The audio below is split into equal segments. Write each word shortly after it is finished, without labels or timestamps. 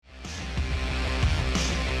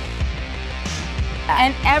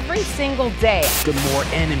And every single day, the more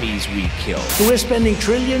enemies we kill. We're spending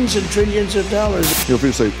trillions and trillions of dollars. You know, if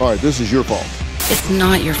you say, all right, this is your fault. It's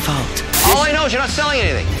not your fault. All I know is you're not selling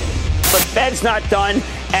anything. But Fed's not done,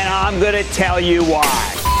 and I'm going to tell you why.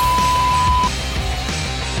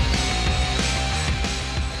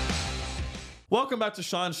 Welcome back to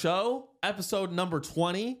Sean's Show, episode number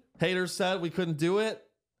 20. Haters said we couldn't do it,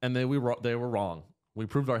 and they were wrong. We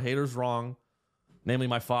proved our haters wrong, namely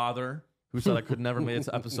my father, who said I could never make it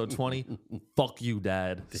to episode 20. Fuck you,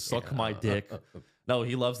 Dad. Suck my dick. No,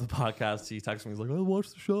 he loves the podcast. He texts me. He's like, I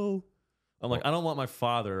watch the show. I'm like, I don't want my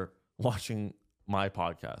father watching my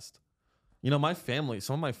podcast. You know, my family,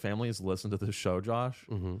 some of my family has listened to this show, Josh.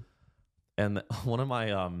 Mm-hmm. And one of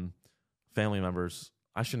my family members,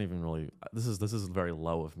 I shouldn't even really, this is very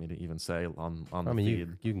low of me to even say on the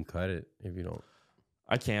feed. You can cut it if you don't.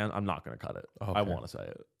 I can. I'm not going to cut it. Okay. I want to say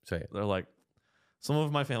it. Say it. They're like, some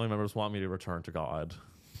of my family members want me to return to God.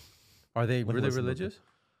 Were they religious?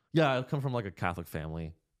 Yeah, I come from like a Catholic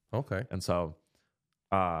family. Okay. And so,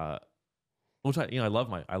 which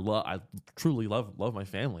I truly love my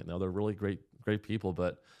family. Now they're really great people,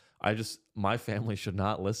 but my family should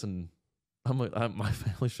not listen. My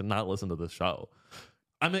family should not listen to this show.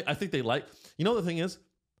 I mean, I think they like, the thing is,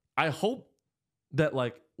 I hope that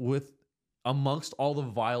like with amongst all the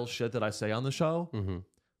vile shit that I say on the show, mm-hmm.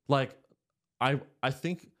 like I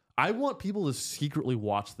think I want people to secretly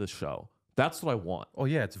watch this show. That's what I want. Oh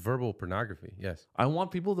yeah, it's verbal pornography. Yes. I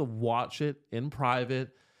want people to watch it in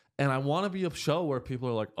private, and I want to be a show where people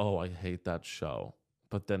are like, "Oh, I hate that show,"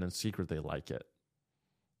 but then in secret they like it.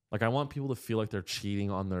 Like I want people to feel like they're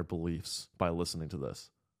cheating on their beliefs by listening to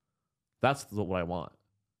this. That's what I want.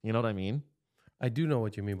 You know what I mean? I do know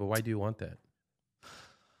what you mean, but why do you want that?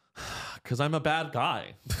 Because I'm a bad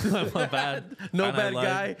guy. I'm a bad. No bad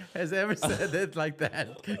guy has ever said it like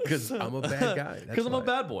that. Because I'm a bad guy. Because I'm a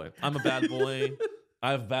bad boy. I'm a bad boy.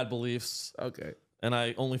 I have bad beliefs. Okay. And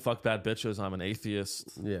I only fuck bad bitches. I'm an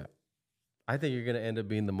atheist. Yeah. I think you're gonna end up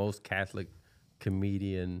being the most Catholic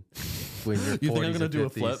comedian when you're 40s. You think I'm gonna do 50s. a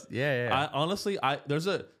flip? Yeah.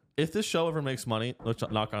 If this show ever makes money, let's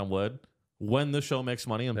knock on wood. When the show makes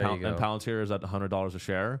money and Palantir is at $100 a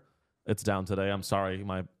share, it's down today. I'm sorry,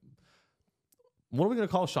 what are we going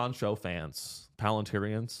to call Sean's Show fans?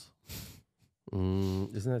 Palantirians?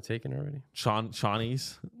 Isn't that taken already?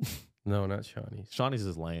 Shawnees? No, not Shawnees. Shawnees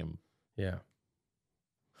is lame. Yeah.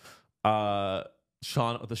 The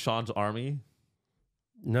Sean's Army?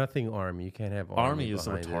 Nothing Army. You can't have Army. Army is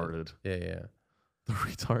retarded. It. Yeah. The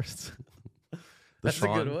retards. That's a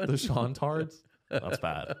good one. The Sean tards? That's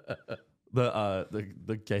bad.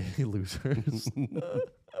 The gay losers.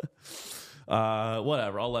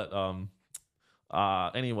 Whatever. I'll let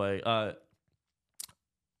anyway,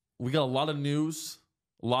 we got a lot of news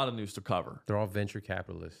to cover. They're all venture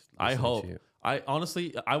capitalists. I hope. I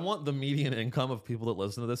honestly want the median income of people that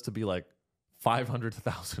listen to this to be like $500,000.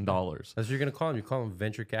 That's what you're gonna call them. You call them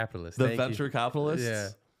venture capitalists. The venture capitalists. Yeah.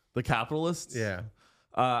 The capitalists. Yeah.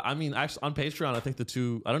 I mean, actually, on Patreon, I think the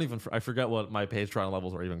two. I forget what my Patreon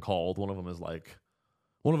levels are even called. One of them is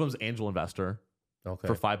angel investor. Okay.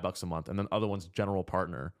 For $5 a month, and then other one's general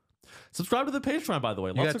partner. Subscribe to the Patreon, by the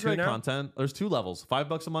way. Lots of great content. There's 2 levels: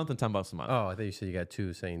 $5 a month and $10 a month. Oh, I thought you said you got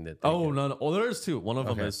 2, saying that. No. Oh, there is 2. One of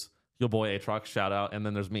them is your boy Atrox, shout out, and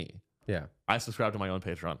then there's me. Yeah. I subscribe to my own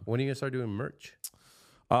Patreon. When are you gonna start doing merch?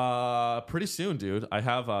 Pretty soon, dude. I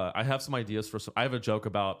have some ideas for some. I have a joke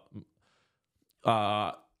about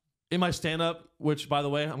in my stand-up, which by the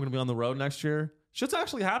way, I'm gonna be on the road next year. Shit's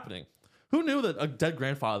actually happening. Who knew that a dead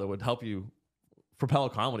grandfather would help you propel a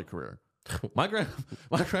comedy career? My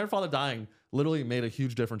grandfather dying literally made a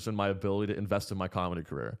huge difference in my ability to invest in my comedy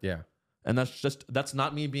career. Yeah. And that's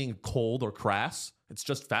not me being cold or crass. It's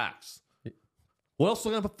just facts. What else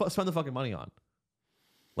am I going to spend the fucking money on?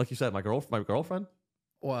 Like you said, my girlfriend?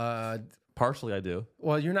 Well, partially I do.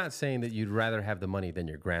 Well, you're not saying that you'd rather have the money than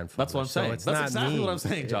your grandfather. That's what I'm saying. So it's that's not exactly what I'm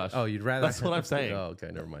saying, Josh. You'd rather. That's what I'm saying. Oh,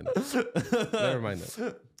 okay. Never mind that. Never mind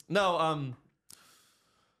that.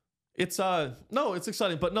 No, it's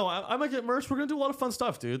exciting, but no, I might get merch. We're gonna do a lot of fun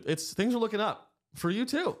stuff, dude. Things are looking up for you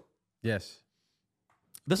too. Yes.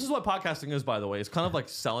 This is what podcasting is, by the way. It's kind of like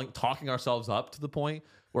talking ourselves up to the point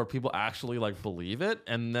where people actually like believe it,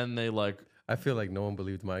 and then they like. I feel like no one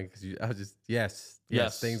believed mine because I was just yes.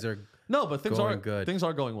 Things are things going are good. Things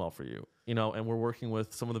are going well for you, and we're working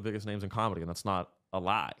with some of the biggest names in comedy, and that's not a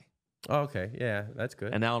lie. Oh, okay, yeah, that's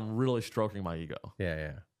good. And now I'm really stroking my ego.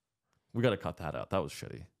 Yeah. We got to cut that out. That was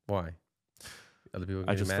shitty. Why? Other people.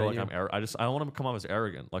 I just feel like I don't want to come off as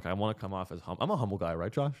arrogant. Like I want to come off as I'm a humble guy,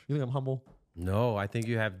 right, Josh? You think I'm humble? No, I think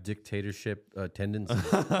you have dictatorship tendencies.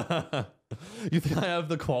 You think I have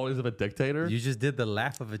the qualities of a dictator? You just did the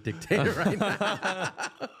laugh of a dictator right now.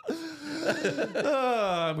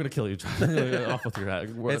 I'm gonna kill you. Off with your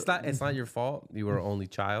head. It's not your fault. You were an only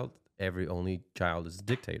child. Every only child is a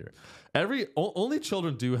dictator. Only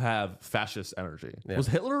children do have fascist energy. Yeah. Was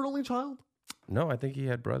Hitler an only child? No, I think he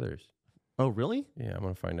had brothers. Oh, really? Yeah, I'm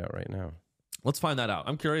gonna find out right now. Let's find that out.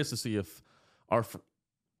 I'm curious to see if our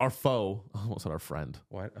foe, I almost said our friend.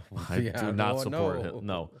 What? I do not support him.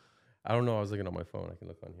 No. I don't know. I was looking on my phone. I can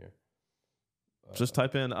look on here. Just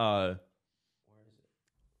type in there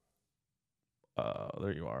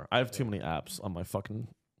you are. I have too many apps on my fucking.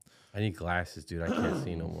 I need glasses, dude. I can't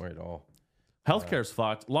see no more at all. Healthcare's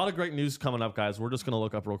fucked. A lot of great news coming up, guys. We're just gonna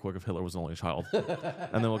look up real quick if Hitler was an only child,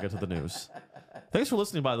 and then we'll get to the news. Thanks for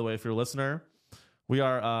listening, by the way. If you're a listener, we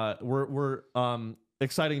are we're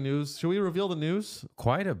exciting news. Should we reveal the news?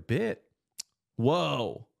 Quite a bit.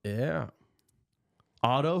 Whoa. Yeah.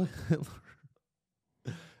 Otto Hitler,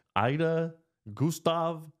 Ida,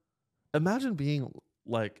 Gustav. Imagine being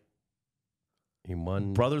like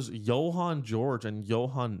brothers Johann George and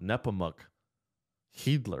Johann Nepomuk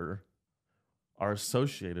Hitler are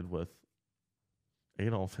associated with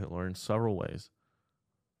Adolf Hitler in several ways.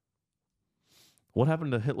 What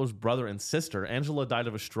happened to Hitler's brother and sister? Angela died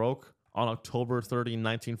of a stroke on October 30,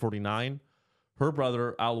 1949. Her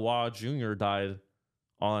brother, Alois Jr., died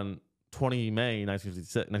on 20 May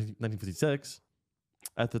 1956.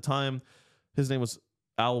 At the time, his name was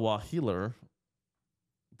Alois Hitler.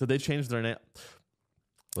 Did they change their name?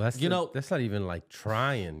 Well, that's not even like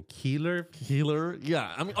trying. Keeler?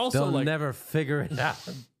 Yeah. I mean, also, They'll never figure it out.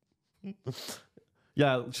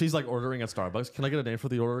 Yeah, she's like ordering at Starbucks. Can I get a name for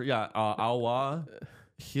the order? Yeah, Alois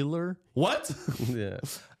Hitler. What? Yeah.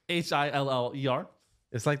 Hiller.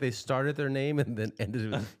 It's like they started their name and then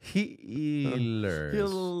ended with Healers.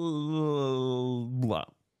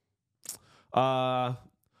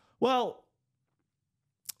 Well,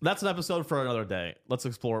 that's an episode for another day. Let's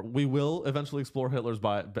explore. We will eventually explore Hitler's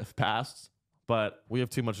past, but we have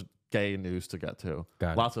too much gay news to get to.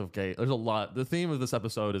 Got it. Lots of gay. There's a lot. The theme of this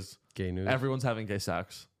episode is Gay news. everyone's having gay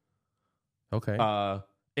sex. Okay.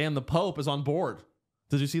 And the Pope is on board.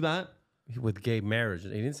 Did you see that? With gay marriage. He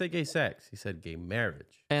didn't say gay sex. He said gay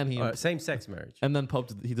marriage. And he same-sex marriage. and then Pope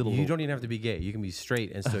did a little. You don't even have to be gay. You can be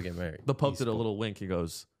straight and still get married. The Pope did a little wink. He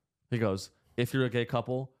goes, if you're a gay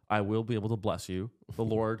couple, I will be able to bless you. The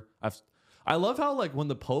Lord. I love how like when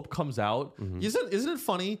the Pope comes out, isn't it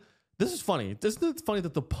funny? This is funny. Isn't it funny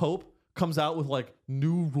that the Pope comes out with like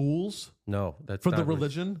new rules? No, that's for not the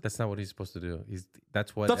religion. That's not what he's supposed to do.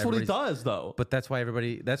 That's what he does, though. But that's why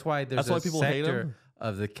everybody. That's why there's why people hate him?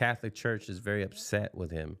 Of the Catholic Church is very upset with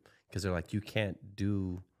him because they're like, you can't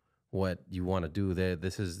do what you want to do. There,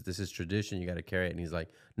 this is tradition. You got to carry it. And he's like,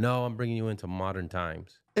 no, I'm bringing you into modern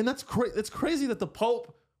times. And that's crazy. It's crazy that the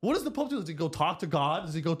Pope. What does the Pope do? Does he go talk to God?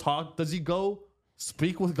 Does he go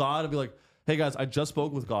speak with God and be like, hey guys, I just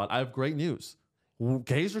spoke with God. I have great news.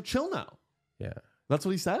 Gays are chill now. Yeah, that's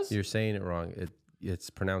what he says. You're saying it wrong. It's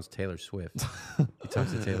pronounced Taylor Swift. He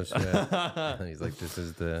talks to Taylor Swift. And he's like, this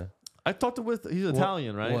is the. I talked with. He's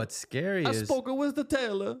Italian, right? What's scary I is. I spoke with the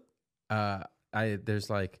Taylor.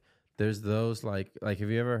 There's those like have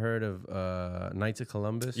you ever heard of Knights of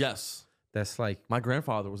Columbus? Yes. That's like my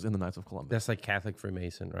grandfather was in the Knights of Columbus. That's like Catholic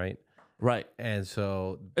Freemason, right? Right. And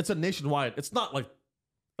so it's a nationwide. It's not like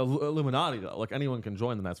Illuminati though. Like anyone can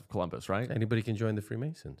join the Knights of Columbus, right? Anybody can join the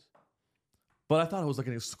Freemasons. But I thought it was like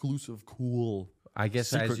an exclusive, cool. I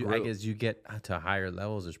guess as you get to higher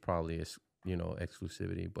levels, there's probably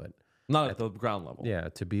exclusivity, but not at the ground level. Yeah,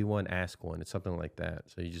 to be one, ask one. It's something like that.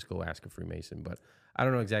 So you just go ask a Freemason. But I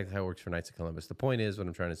don't know exactly how it works for Knights of Columbus. The point is, what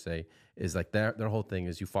I'm trying to say is like their whole thing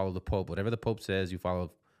is you follow the Pope. Whatever the Pope says, you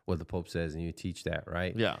follow what the Pope says, and you teach that,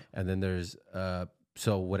 right? Yeah. And then there's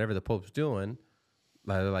so whatever the Pope's doing,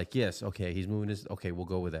 they're like, yes, okay, he's moving this. Okay, we'll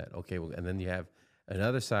go with that. Okay, and then you have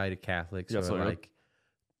another side of Catholics who are like,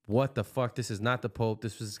 what the fuck? This is not the Pope.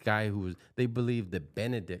 This was this guy who was. They believed that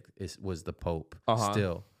Benedict was the Pope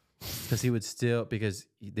still, because he would still because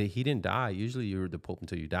he didn't die. Usually, you're the Pope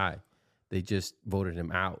until you die. They just voted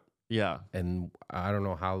him out. Yeah, and I don't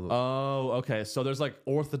know how. Oh, okay. So there's like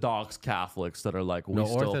Orthodox Catholics that are like, we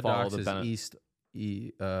still follow the Benedict.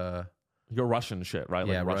 You're Russian shit, right?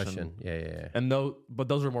 Yeah, like Russian. Yeah. And but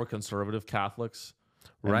those are more conservative Catholics,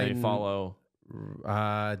 right? They follow.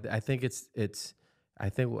 I think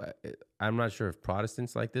I'm not sure if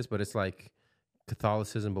Protestants like this, but it's like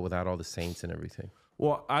Catholicism, but without all the saints and everything.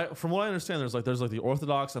 Well, from what I understand, there's like the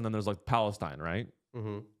Orthodox, and then there's like Palestine, right?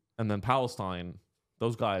 Mm-hmm. And then Palestine,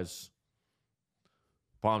 those guys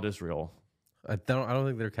bombed Israel I don't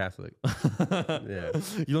think they're Catholic. Yeah.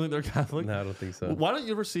 You don't think they're Catholic? No, I don't think so. Why don't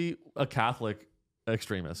you ever see a Catholic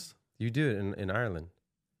extremist? You do it in Ireland.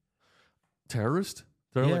 Terrorist?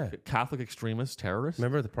 They're Yeah. like Catholic extremist terrorists?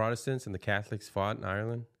 Remember the Protestants and the Catholics fought in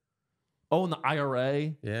Ireland? Oh, and the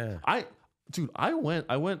IRA? Yeah. I went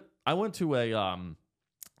to a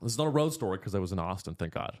this is not a road story because I was in Austin,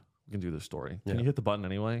 thank God. We can do this story. Can you hit the button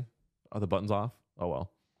anyway? Are the buttons off? Oh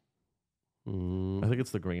well. I think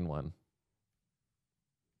it's the green one.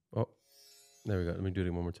 Oh, there we go. Let me do it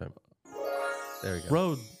one more time. There we go.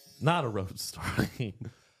 Road, not a road story.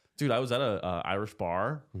 Dude, I was at a Irish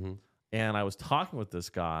bar and I was talking with this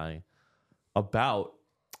guy about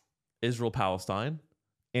Israel Palestine,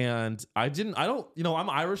 and I'm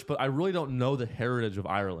Irish, but I really don't know the heritage of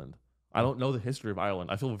Ireland. I don't know the history of Ireland.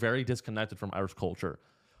 I feel very disconnected from Irish culture.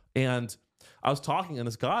 And I was talking, and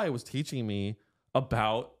this guy was teaching me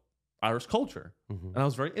about Irish culture. And I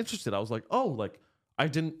was very interested. I was like, oh, like, I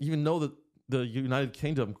didn't even know that the United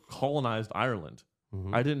Kingdom colonized Ireland.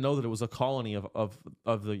 I didn't know that it was a colony of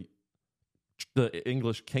the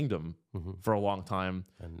English kingdom for a long time.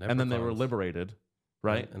 And then they were liberated,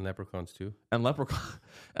 right? And leprechauns too. And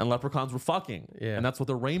leprechauns were fucking. Yeah. And that's what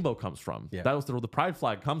the rainbow comes from. Yeah. That was where the pride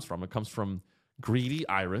flag comes from. It comes from greedy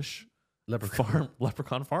Irish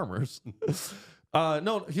leprechaun farmers.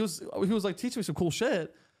 No, he was like teaching me some cool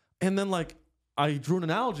shit. And then like I drew an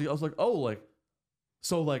analogy. I was like, oh, like,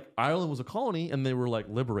 so like Ireland was a colony and they were like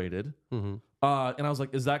liberated. And I was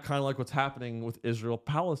like, is that kind of like what's happening with Israel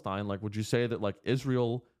Palestine? Like, would you say that like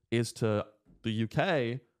Israel is to the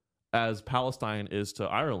UK as Palestine is to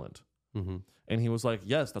Ireland? And he was like,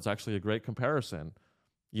 yes, that's actually a great comparison.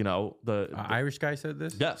 You know, the Irish guy said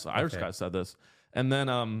this? Yes, Irish guy said this. And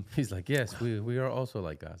then he's like, yes, we are also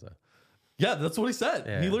like Gaza. Yeah, that's what he said.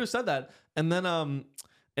 Yeah. He literally said that. And then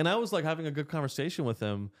and I was like having a good conversation with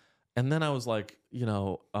him. And then I was like, you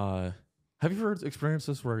know, have you ever experienced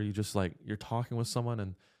this where you just like you're talking with someone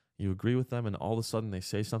and you agree with them and all of a sudden they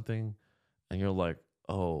say something and you're like,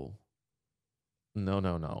 oh,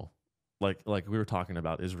 no. Like we were talking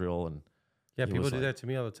about Israel and yeah, people do that to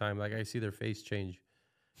me all the time. Like I see their face change.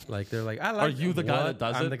 Like they're like, I like. Are you the guy that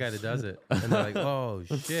does it? I'm the guy that does it. And they're like, oh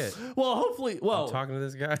shit. Well, hopefully, I'm talking to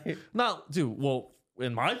this guy. Not, dude. Well,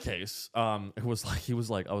 in my case, it was like he was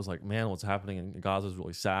like, I was like, man, what's happening in Gaza is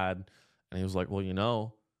really sad. And he was like, well, you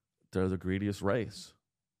know, they're the greediest race.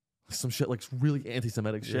 Some shit like really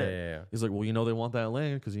anti-Semitic shit. Yeah. He's like, well, you know, they want that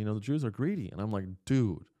land because you know the Jews are greedy. And I'm like,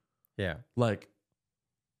 dude. Yeah. Like,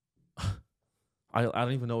 I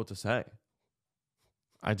don't even know what to say.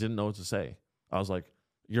 I didn't know what to say. I was like,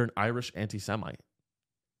 you're an Irish anti-Semite.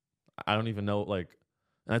 I don't even know, like,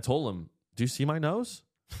 and I told him, do you see my nose?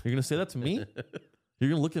 You're going to say that to me? You're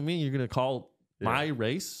going to look at me and you're going to call my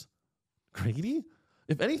race greedy?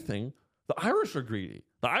 If anything, the Irish are greedy.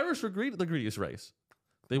 The Irish are the greediest race.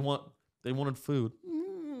 They wanted food.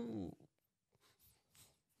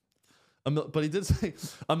 But he did say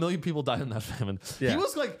 1 million people died in that famine. Yeah.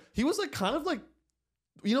 He was like kind of like,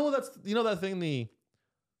 you know that thing,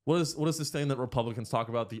 what is this thing that Republicans talk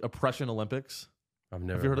about? The Oppression Olympics? I've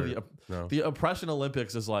never heard of the Oppression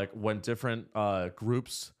Olympics is like when different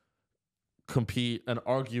groups compete and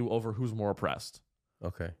argue over who's more oppressed.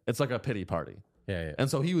 Okay. It's like a pity party. Yeah. And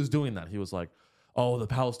so he was doing that. He was like, oh, the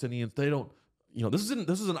Palestinians, they don't, you know, this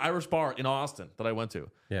is an Irish bar in Austin that I went to.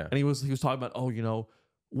 Yeah. And he was talking about, oh, you know,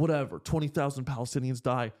 whatever, 20,000 Palestinians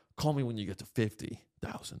die. Call me when you get to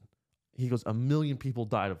 50,000. He goes, 1 million people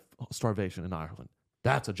died of starvation in Ireland.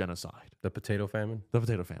 That's a genocide. The potato famine? The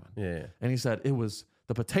potato famine. Yeah. And he said it was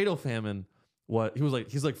the potato famine. He's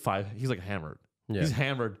like hammered. Yeah. He's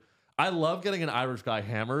hammered. I love getting an Irish guy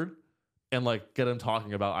hammered and like get him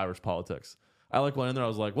talking about Irish politics. I like went in there. I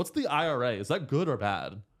was like, what's the IRA? Is that good or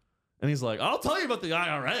bad? And he's like, I'll tell you about the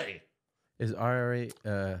IRA. Is IRA,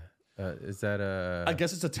 is that a... I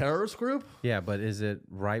guess it's a terrorist group? Yeah, but is it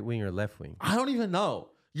right wing or left wing? I don't even know.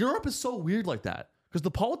 Europe is so weird like that because the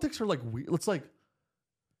politics are like weird. It's like,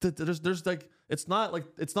 there's like, it's not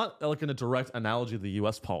like in a direct analogy of the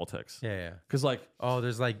U.S. politics. Yeah. Because like,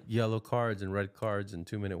 there's like yellow cards and red cards and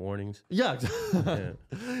 2-minute warnings. Yeah.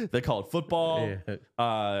 They call it football.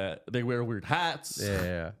 Yeah. They wear weird hats.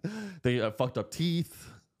 Yeah. They fucked up teeth.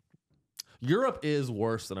 Europe is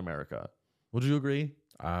worse than America. Would you agree?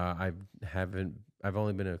 I've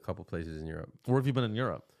only been in a couple places in Europe. Where have you been in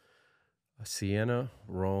Europe? Siena,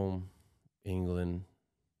 Rome, England,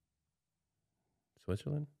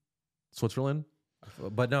 Switzerland?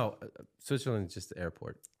 But no, Switzerland's just the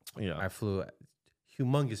airport. Yeah. I flew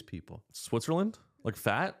humongous people. Switzerland? Like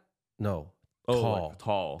fat? No. Oh,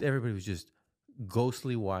 tall. Everybody was just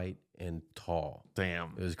ghostly white and tall.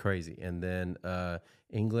 Damn. It was crazy. And then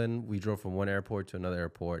England, we drove from one airport to another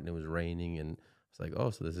airport, and it was raining, and it's like, oh,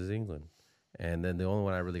 so this is England. And then the only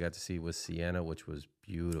one I really got to see was Siena, which was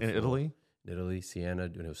beautiful. In Italy? Italy, Siena,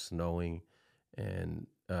 when it was snowing, and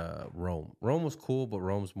Rome. Rome was cool, but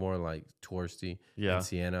Rome's more like touristy. Yeah. And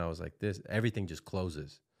Siena, I was like, everything just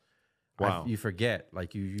closes. Wow. You forget,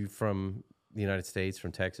 like you from the United States,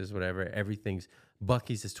 from Texas, whatever, everything's,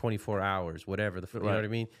 Buc-ee's is 24 hours, whatever. You know what I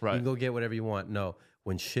mean? Right. You can go get whatever you want. No,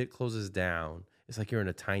 when shit closes down, it's like you're in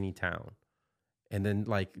a tiny town. And then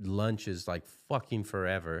like lunch is like fucking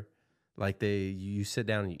forever. Like you sit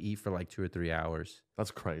down and you eat for like 2 or 3 hours.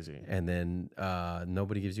 That's crazy. And then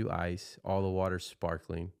nobody gives you ice. All the water's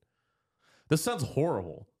sparkling. This sounds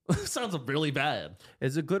horrible. This sounds really bad.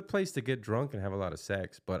 It's a good place to get drunk and have a lot of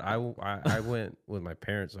sex. But I went with my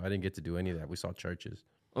parents, so I didn't get to do any of that. We saw churches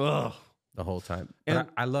Ugh. the whole time. And But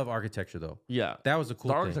I love architecture, though. Yeah. That was a cool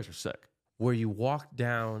The thing. architecture's sick. Where you walk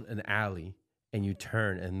down an alley and you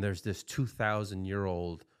turn, and there's this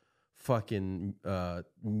 2,000-year-old fucking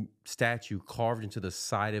statue carved into the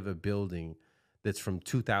side of a building that's from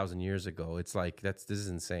 2,000 years ago. It's like, this is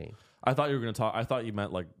insane. I thought you were going to talk. I thought you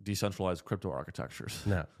meant like decentralized crypto architectures.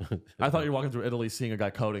 No. I thought you were walking through Italy seeing a guy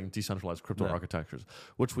coding decentralized crypto architectures,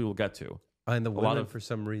 which we will get to. And the women, for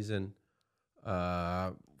some reason,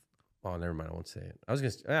 oh, never mind. I won't say it. I was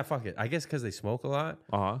going to, fuck it. I guess because they smoke a lot.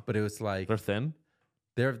 But it was like, They're thin?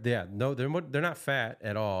 they're not fat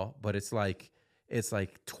at all, but it's like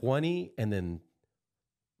 20 and then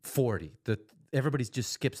 40. Everybody's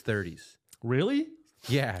just skips 30s. Really?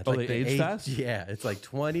 Yeah. It's Oh, like they age fast? Yeah. It's like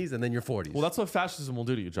 20s and then your 40s. Well, that's what fascism will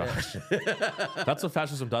do to you, Josh. That's what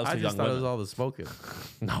fascism does to I young just thought women. it was all the smoking.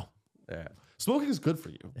 No. Yeah. Smoking is good for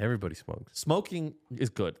you. Everybody smokes. Smoking is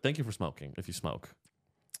good. Thank you for smoking if you smoke.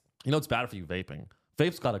 You know it's bad for you vaping.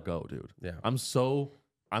 Vape's got to go, dude. Yeah. I'm so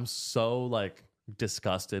like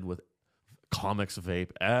disgusted with comics vape.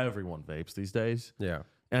 Everyone vapes these days. Yeah.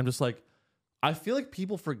 And I'm just like, I feel like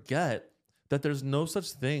people forget that there's no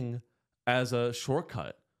such thing as a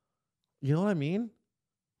shortcut. You know what I mean?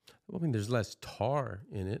 Well, I mean, there's less tar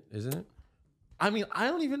in it, isn't it? I mean, I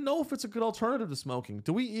don't even know if it's a good alternative to smoking.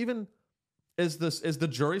 Do we even, is the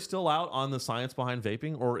jury still out on the science behind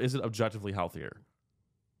vaping, or is it objectively healthier?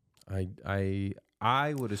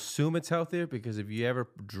 I would assume it's healthier, because if you ever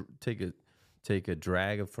take a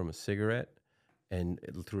drag from a cigarette and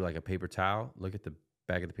through like a paper towel, look at the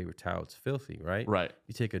back of the paper towel, it's filthy, right? Right.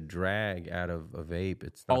 You take a drag out of a vape,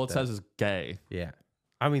 it's not All it says is gay. Yeah.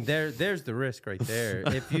 I mean, there's the risk right there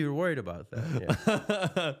if you're worried about that.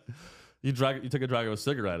 Yeah. You take a drag of a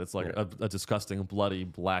cigarette, it's like a disgusting, bloody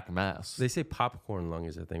black mass. They say popcorn lung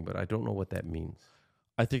is a thing, but I don't know what that means.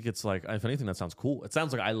 I think it's like, if anything, that sounds cool. It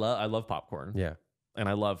sounds like I love popcorn. Yeah. And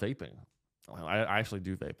I love vaping. I actually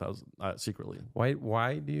do vape. That was secretly.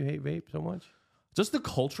 Why do you hate vape so much? Just the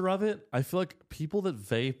culture of it. I feel like people that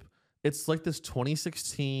vape, it's like this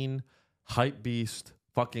 2016 hype beast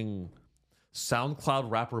fucking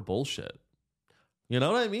SoundCloud rapper bullshit. You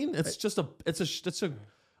know what I mean? It's just it's a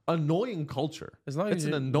annoying culture. As long it's as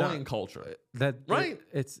an annoying culture. Right?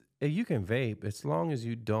 It's you can vape as long as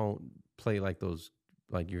you don't play like those,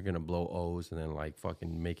 like you're gonna blow O's and then like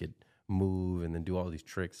fucking make it move and then do all these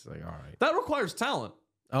tricks. Like, all right, That requires talent.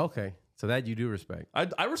 okay, so that you do respect.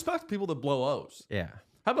 I respect people that blow O's. Yeah.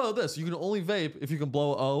 How about this? You can only vape if you can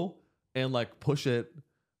blow O and like push it,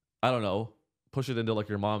 I don't know, push it into like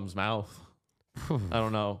your mom's mouth. I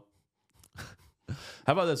don't know.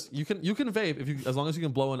 How about this? You can vape if you, as long as you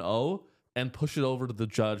can blow an O and push it over to the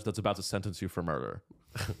judge that's about to sentence you for murder.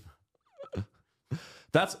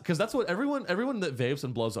 That's what everyone that vapes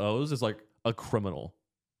and blows O's is like a criminal.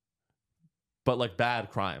 But like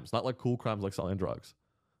bad crimes, not like cool crimes like selling drugs.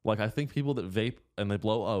 Like I think people that vape and they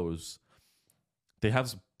blow O's, they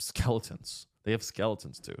have skeletons. They have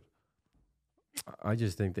skeletons, dude. I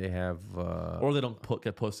just think they have Or they don't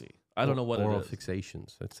get pussy. I don't know what oral it is.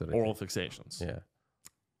 fixations. That's what Oral fixations. Yeah.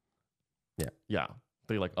 Yeah.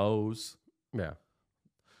 They like O's. Yeah.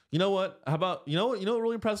 You know what? How about you know what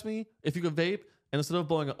really impressed me? If you could vape and instead of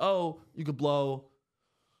blowing an O, you could blow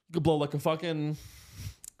like a fucking,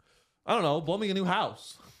 I don't know, blow me a new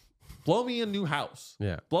house. Blow me a new house.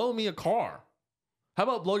 Yeah. Blow me a car. How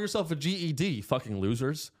about blow yourself a GED, fucking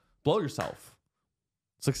losers? Blow yourself.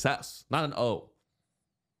 Success, not an O.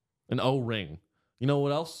 An O ring. You know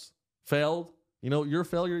what else failed? You know your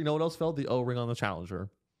failure. You know what else failed? The O ring on the Challenger.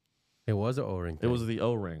 It was an O-ring. It was the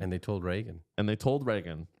O ring, and they told Reagan. And they told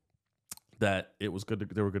Reagan that it was good.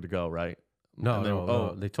 They were good to go, right?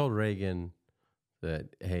 No. They told Reagan that,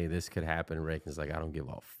 hey, this could happen. And Reagan's like, I don't give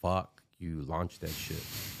a fuck. You launched that shit.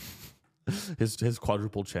 his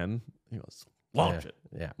quadruple chin. He goes, launch it.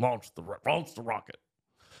 Yeah. Launch the rocket.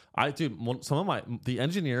 The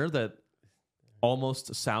engineer that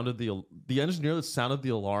sounded the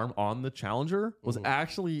alarm on the Challenger was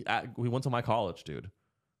actually we went to my college, dude.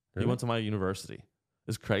 Really? He went to my university.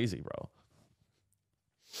 It's crazy,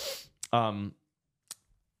 bro.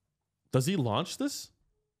 Does he launch this?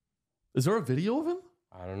 Is there a video of him?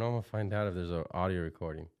 I don't know. I'm gonna find out if there's an audio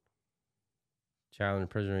recording. Challenge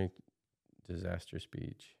prisoner disaster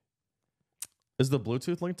speech. Is the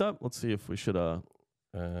Bluetooth linked up? Let's see if we should.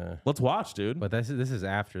 Let's watch, dude. But this is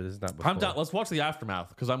after. This is not before. I'm down. Let's watch the aftermath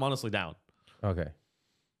because I'm honestly down. Okay.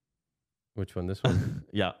 Which one? This one?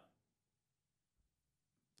 Yeah.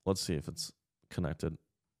 Let's see if it's connected.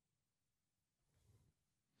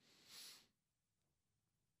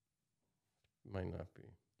 Might not be.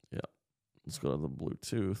 Yeah. Let's go to the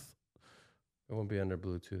Bluetooth. It won't be under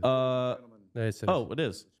Bluetooth. No, it it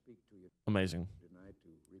is. Amazing.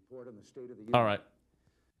 All right.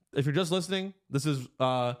 If you're just listening, this is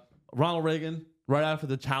Ronald Reagan right after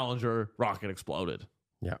the Challenger rocket exploded.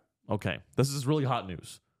 Yeah. Okay. This is really hot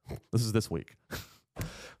news. This is this week.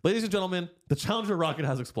 Ladies and gentlemen, the Challenger rocket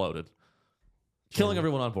has exploded, killing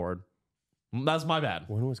everyone on board. That's my bad.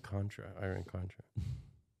 When was Iran Contra?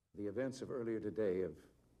 The events of earlier today have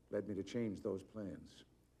led me to change those plans.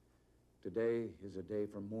 Today is a day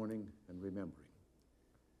for mourning and remembering.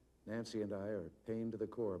 Nancy and I are pained to the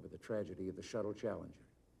core by the tragedy of the Shuttle Challenger.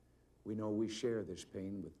 We know we share this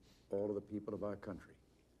pain with all of the people of our country.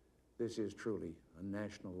 This is truly a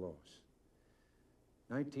national loss.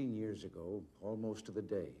 19 years ago, almost to the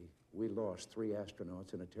day, we lost 3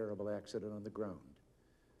 astronauts in a terrible accident on the ground.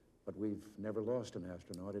 But we've never lost an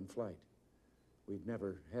astronaut in flight. We've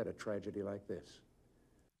never had a tragedy like this.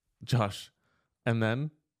 Josh. And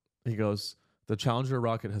then he goes, the Challenger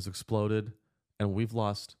rocket has exploded and we've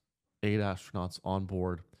lost 8 astronauts on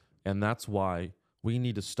board. And that's why we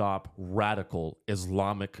need to stop radical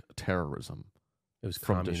Islamic terrorism. It was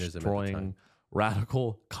from communism destroying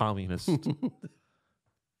radical communists.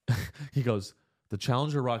 He goes, the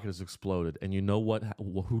Challenger rocket has exploded. And you know what?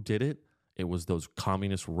 Who did it? It was those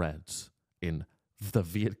communist Reds in the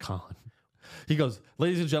Viet Cong. He goes,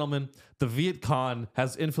 ladies and gentlemen, the Viet Cong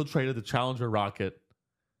has infiltrated the Challenger rocket.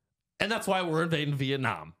 And that's why we're invading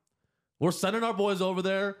Vietnam. We're sending our boys over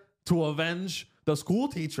there to avenge the school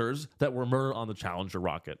teachers that were murdered on the Challenger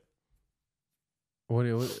rocket. What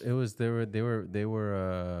it was they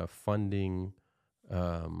were funding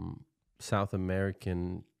South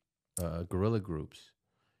American guerrilla groups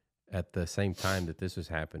at the same time that this was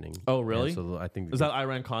happening. Oh, really? So I think is that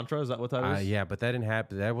Iran Contra? Is that what that is? Yeah, but that didn't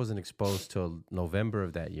happen. That wasn't exposed till November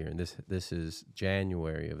of that year, and this is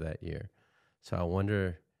January of that year. So I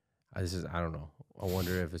wonder. I don't know. I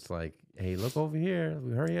wonder if it's like, hey, look over here,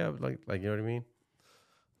 hurry up, like you know what I mean?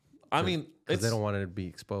 I mean, because they don't want it to be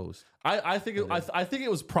exposed. I think it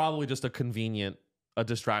was probably just a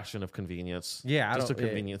distraction of convenience. Yeah, just a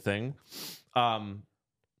convenient thing. I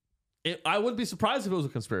wouldn't be surprised if it was a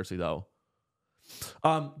conspiracy though.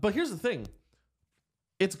 But here's the thing: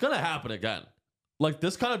 it's gonna happen again. Like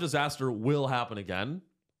this kind of disaster will happen again,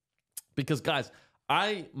 because guys,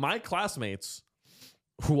 my classmates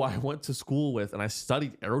who I went to school with and I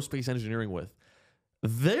studied aerospace engineering with,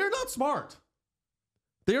 they're not smart.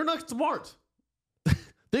 They are not smart.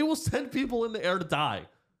 They will send people in the air to die.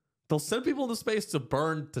 They'll send people into space to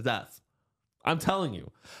burn to death. I'm telling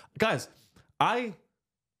you. Guys, I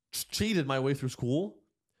cheated my way through school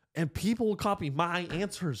and people will copy my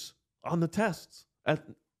answers on the tests at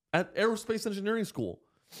aerospace engineering school.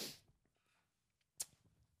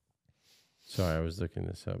 Sorry, I was looking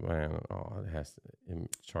this up. It has to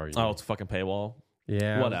charge. Oh, it's a fucking paywall.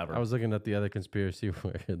 Yeah, whatever. I was looking at the other conspiracy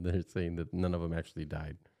where they're saying that none of them actually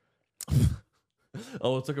died.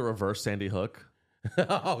 Oh, it's like a reverse Sandy Hook.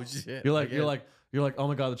 Oh shit! You're like, oh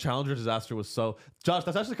my god, the Challenger disaster was so. Josh,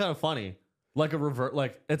 that's actually kind of funny. Like a revert,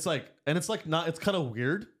 it's kind of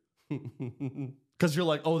weird because you're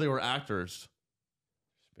like, oh, they were actors.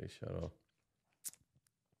 Space shuttle.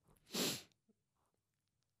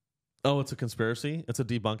 Oh, it's a conspiracy. It's a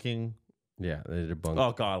debunking. Yeah, they debunked.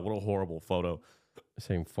 Oh god, what a horrible photo.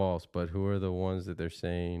 Saying false, but who are the ones that they're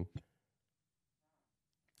saying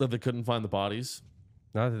that they couldn't find the bodies?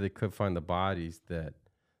 Not that they could find the bodies. That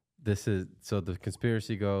this is so. The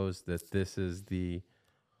conspiracy goes that this is the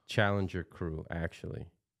Challenger crew, actually.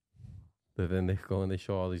 But then they go and they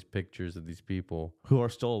show all these pictures of these people who are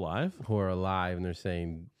still alive, and they're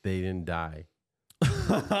saying they didn't die.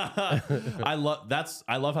 I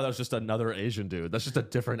love how that's just another Asian dude. That's just a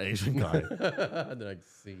different Asian guy.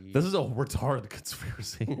 This is a retarded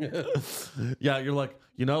conspiracy. Yeah, you're like,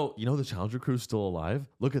 you know the Challenger crew's still alive?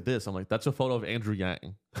 Look at this. I'm like, that's a photo of Andrew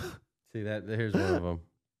Yang. See that? Here's one of them.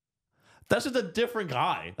 That's just a different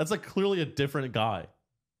guy. That's like clearly a different guy.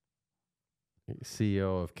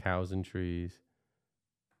 CEO of Cows and Trees.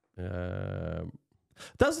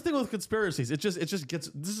 That's the thing with conspiracies. It just gets.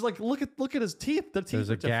 This is like look at his teeth. The teeth. There's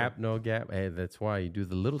a gap, no gap. Hey, that's why you do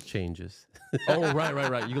the little changes. Oh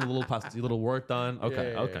right. You get a little work done.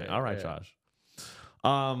 Okay. Yeah, All right, Josh.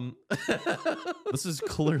 This is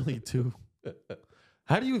clearly too.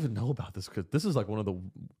 How do you even know about this? Because this is like one of the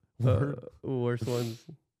worst ones.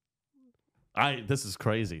 This is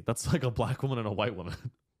crazy. That's like a black woman and a white woman.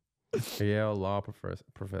 Yale law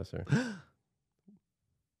professor.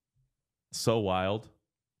 So wild.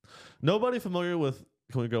 Nobody familiar with.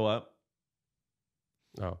 Can we go up?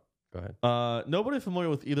 Oh, go ahead. Nobody familiar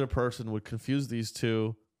with either person would confuse these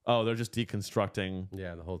two. Oh, they're just deconstructing.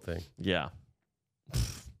 Yeah, the whole thing. Yeah.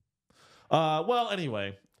 Well,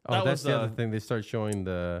 anyway. Oh, that's the other thing. They start showing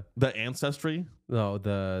the ancestry. No,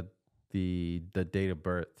 the date of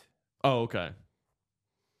birth. Oh, okay.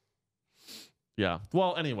 Yeah.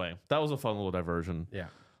 Well, anyway, that was a fun little diversion. Yeah.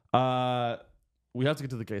 We have to get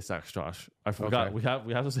to the gay sex, Josh. I forgot. Okay.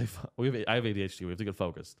 We have to say I have ADHD. We have to get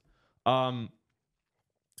focused.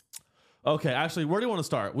 Okay, actually, where do you want to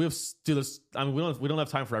start? We have to do this. I mean, we don't have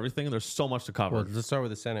time for everything. There's so much to cover. Well, let's start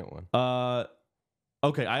with the Senate one.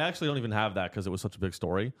 Okay, I actually don't even have that because it was such a big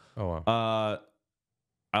story. Oh wow.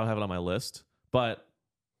 I don't have it on my list, but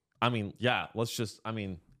I mean, yeah.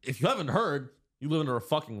 If you haven't heard, you live under a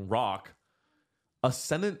fucking rock. A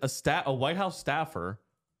White House staffer.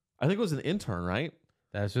 I think it was an intern, right?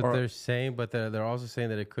 That's what they're saying, but they're also saying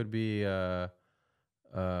that it could be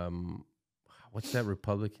what's that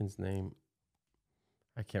Republican's name?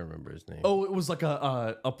 I can't remember his name. Oh, it was like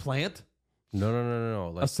a plant?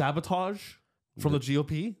 No. Like a sabotage from the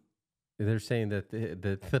GOP? They're saying that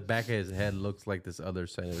the back of his head looks like this other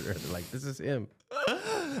senator. They're like, this is him.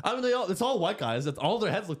 I mean, it's all white guys. All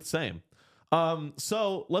their heads look the same.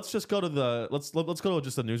 So let's just go to let's go to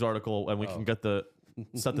just a news article, and we can get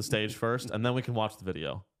set the stage first, and then we can watch the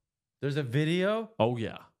video. There's a video? Oh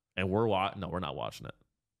yeah, and we're not watching it.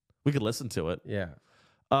 We could listen to it. Yeah.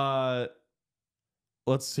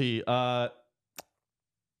 Let's see.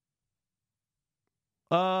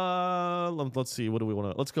 Let's see. What do we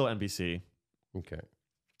want to? Let's go NBC. Okay.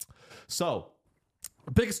 So,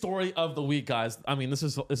 big story of the week, guys. I mean, this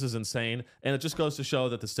is insane, and it just goes to show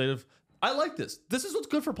that the state of. I like this. This is what's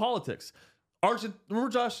good for politics. Remember,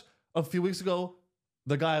 Josh, a few weeks ago,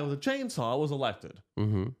 the guy with a chainsaw was elected.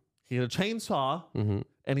 Mm-hmm. He had a chainsaw,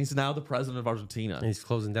 and he's now the president of Argentina. And he's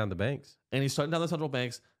closing down the banks. And he's shutting down the central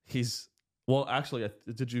banks. Actually,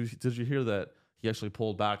 did you hear that he actually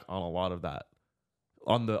pulled back on a lot of that,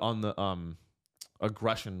 on the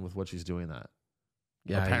aggression with which he's doing that.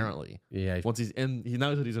 Yeah, apparently. Once he's in,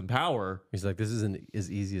 now that he's in power, he's like, this isn't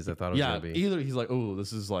as easy as I thought it was going to be. Either he's like, oh,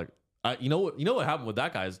 this is like, you know what happened with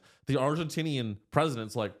that, guys? The Argentinian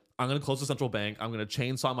president's like, I'm going to close the central bank. I'm going to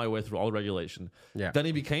chainsaw my way through all the regulation. Yeah. Then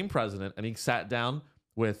he became president, and he sat down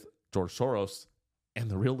with George Soros and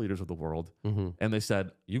the real leaders of the world, and they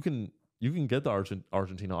said, you can get the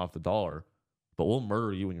Argentina off the dollar, but we'll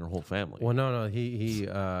murder you and your whole family. Well, no, he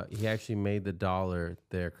actually made the dollar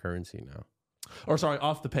their currency now. Or sorry,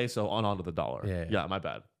 off the peso onto the dollar. Yeah, my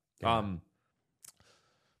bad. Yeah.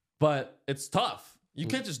 But it's tough. You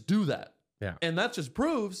can't just do that. Yeah. And that just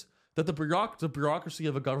proves that the bureaucracy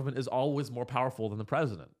of a government is always more powerful than the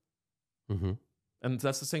president. Mm-hmm. And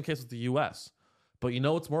that's the same case with the U.S. But you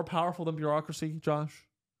know what's more powerful than bureaucracy, Josh?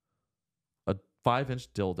 A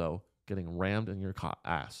 5-inch dildo getting rammed in your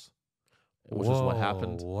ass, which is what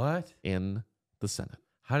happened in the Senate.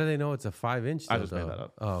 How do they know it's a 5-inch dildo? I just made that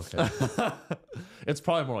up. Oh, okay. It's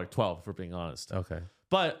probably more like 12, if we're being honest. Okay.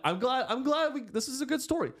 But I'm glad this is a good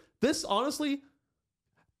story. This, honestly,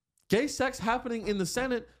 gay sex happening in the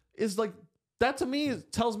Senate is like, that to me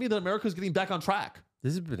tells me that America is getting back on track.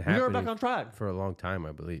 This has been happening We're back on track for a long time,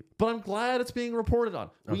 I believe. But I'm glad it's being reported on.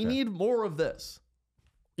 Okay. We need more of this.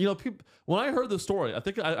 You know, when I heard the story, I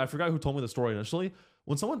think I forgot who told me the story initially.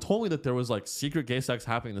 When someone told me that there was like secret gay sex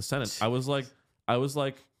happening in the Senate, I was like,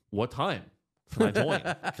 what time? Can I join?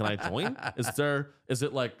 Can I join? Is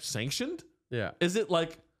it like sanctioned? Yeah. Is it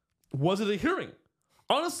like, was it a hearing?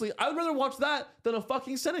 Honestly, I'd rather watch that than a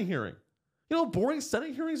fucking Senate hearing. You know how boring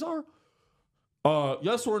Senate hearings are?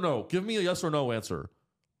 Yes or no? Give me a yes or no answer.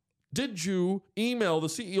 Did you email the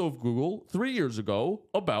CEO of Google 3 years ago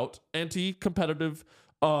about anti-competitive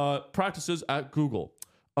practices at Google.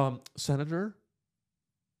 Senator,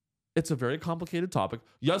 it's a very complicated topic.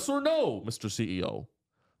 Yes or no, Mr. CEO?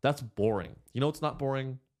 That's boring. You know what's not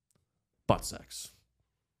boring? Butt sex.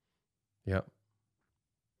 Yep.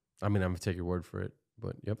 I mean, I'm going to take your word for it,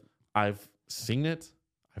 but yep. I've seen it.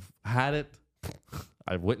 I've had it.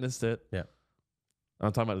 I've witnessed it. Yeah.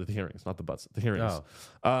 I'm talking about the hearings, not the butts. The hearings.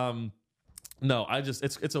 Oh. No,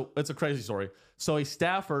 it's a crazy story. So a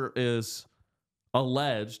staffer is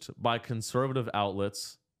alleged by conservative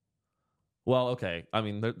outlets. Well, okay. I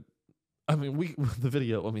mean, the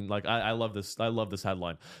video. I mean, like I love this. I love this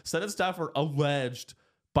headline. Senate staffer alleged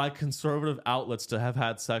by conservative outlets to have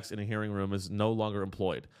had sex in a hearing room is no longer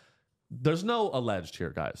employed. There's no alleged here,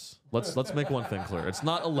 guys. Let's make one thing clear. It's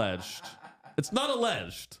not alleged. It's not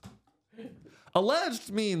alleged.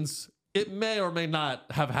 Alleged means it may or may not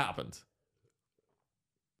have happened.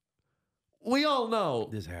 We all know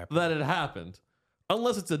that it happened,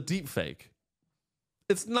 unless it's a deep fake.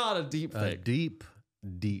 It's not a deep fake. Deep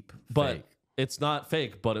but fake. It's not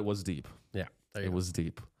fake, but it was deep. Yeah, it was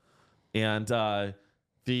deep. And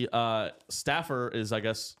the staffer is, I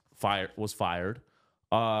guess, was fired.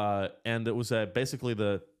 And it was basically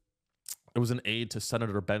it was an aide to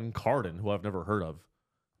Senator Ben Cardin, who I've never heard of,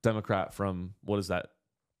 Democrat from, what is that?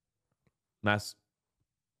 Mass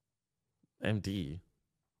MD,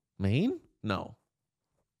 Maine? No.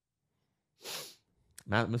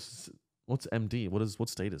 What's MD? What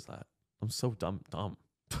state is that? I'm so dumb.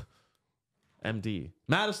 MD.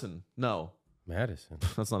 Madison. No. Madison.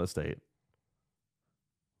 That's not a state.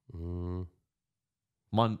 That's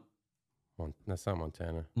not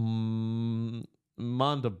Montana.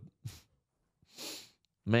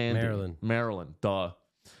 Maryland. Duh.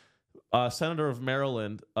 Senator of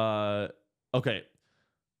Maryland. Okay.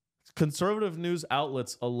 Conservative news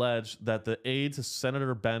outlets allege that the aide to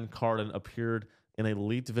Senator Ben Cardin appeared in a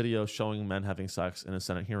leaked video showing men having sex in a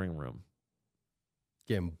Senate hearing room.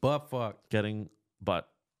 Getting butt fucked. Getting butt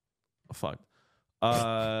fucked.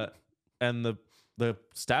 And the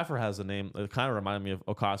staffer has a name that kind of reminded me of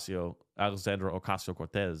Alexandra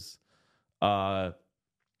Ocasio-Cortez.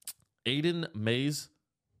 Aiden Mays.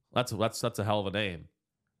 That's a hell of a name.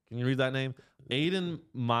 Can you read that name? Aiden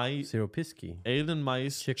Mais Charovsky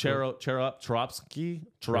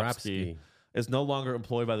is no longer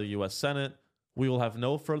employed by the U.S. Senate. We will have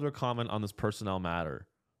no further comment on this personnel matter.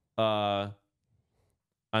 I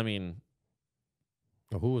mean,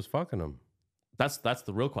 who was fucking him? That's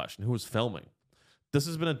the real question. Who was filming? This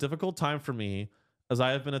has been a difficult time for me, as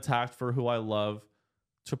I have been attacked for who I love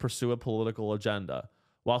to pursue a political agenda.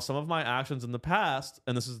 While some of my actions in the past,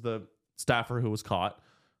 and this is the staffer who was caught,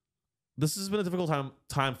 this has been a difficult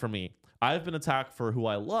time for me. I have been attacked for who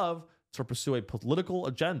I love to pursue a political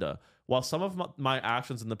agenda. While some of my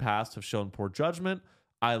actions in the past have shown poor judgment,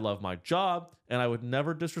 I love my job, and I would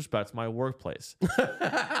never disrespect my workplace.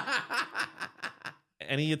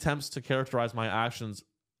 Any attempts to characterize my actions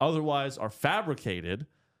otherwise are fabricated,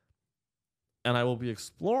 and I will be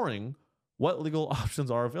exploring what legal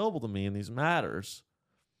options are available to me in these matters.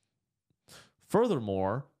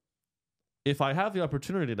 Furthermore, if I have the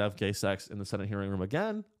opportunity to have gay sex in the Senate hearing room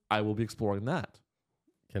again, I will be exploring that.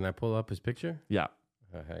 Can I pull up his picture? Yeah.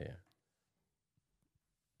 Yeah.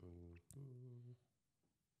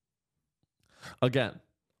 Again,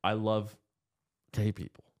 I love gay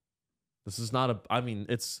people. This is not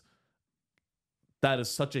that is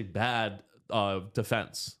such a bad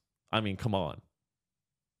defense. I mean, come on.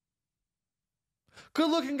 Good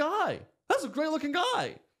looking guy. That's a great looking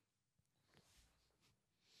guy.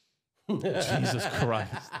 Jesus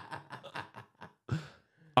Christ.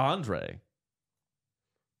 Andre.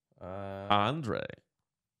 And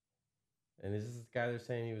is this the guy they're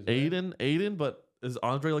saying he was Aiden, but is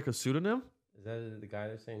Andre like a pseudonym? Is that the guy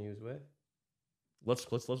they're saying he was with? Let's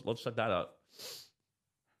check that out.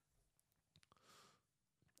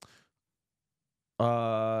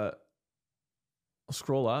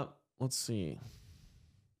 Scroll up. Let's see.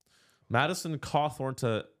 Madison Cawthorn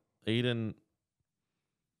to Aiden.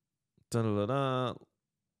 I'm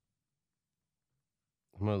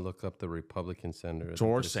gonna look up the Republican senator.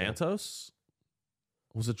 George Santos?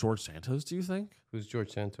 Was it George Santos, do you think? Who's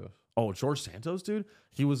George Santos? Oh, George Santos, dude?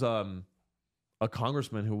 He was a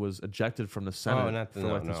congressman who was ejected from the Senate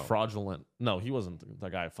this fraudulent. No, he wasn't the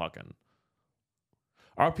guy fucking.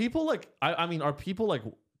 Are people like are people like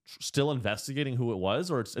still investigating who it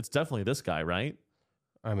was, or it's definitely this guy, right?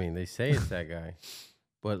 I mean, they say it's that guy.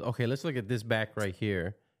 But okay, let's look at this back right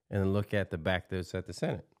here and then look at the back that's at the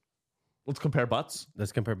Senate. Let's compare butts.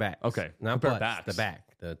 Let's compare backs. Okay. Not compare butts, backs. the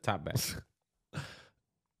back, the top back.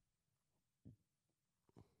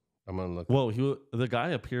 I'm gonna look. Whoa, the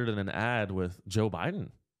guy appeared in an ad with Joe Biden.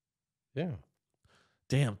 Yeah.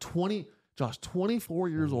 Damn, 24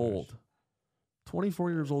 years old.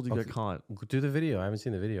 24 years old, you get caught. Do the video. I haven't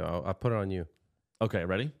seen the video. I'll put it on you. Okay,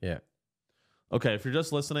 ready? Yeah. Okay, if you're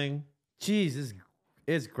just listening. Jeez,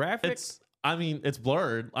 it's graphic. It's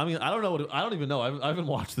blurred. I don't even know. I haven't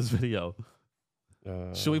watched this video.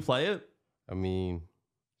 Should we play it? I mean,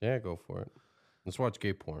 yeah, go for it. Let's watch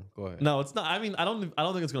gay porn. Go ahead. No, it's not. I don't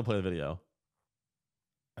think it's gonna play the video.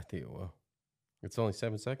 I think it will. It's only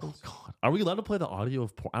 7 seconds. Oh, God, are we allowed to play the audio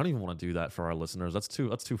of porn? I don't even want to do that for our listeners. That's too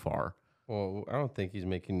far. Well, I don't think he's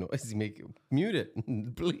making noise. Mute it,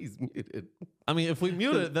 please mute it. I mean, if we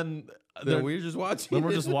mute it, then we're just watching. Then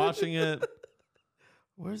we're just watching it.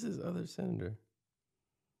 Where's this other senator?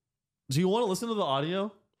 Do you want to listen to the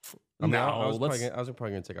audio? I was probably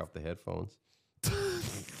gonna take off the headphones.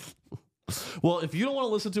 Well, if you don't want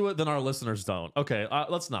to listen to it, then our listeners don't. Okay,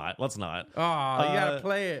 let's not. Oh, you gotta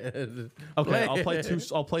play it. Okay,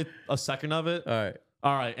 I'll play a second of it. All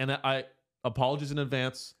right. And I apologies in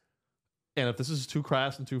advance. And if this is too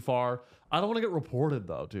crass and too far, I don't want to get reported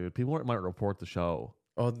though, dude. People might report the show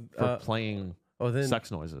for playing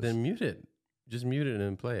sex noises. Then mute it. Just mute it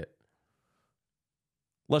and play it.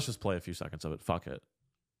 Let's just play a few seconds of it. Fuck it.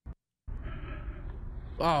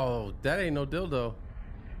 Oh, that ain't no dildo.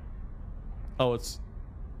 Oh,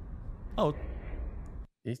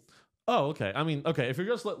 okay. I mean, okay. If you're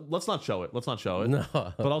just let's not show it. Let's not show it. No.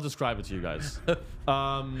 But I'll describe it to you guys.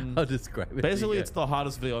 I'll describe it. Basically, it's the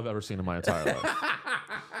hottest video I've ever seen in my entire life.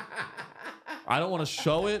 I don't want to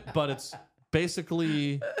show it, but it's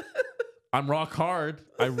basically I'm rock hard.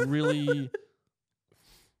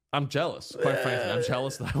 I'm jealous, quite frankly. I'm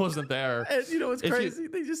jealous that I wasn't there. And you know what's crazy?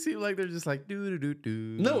 They just seem like they're just like do.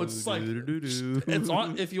 No, it's like it's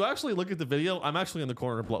on. If you actually look at the video, I'm actually in the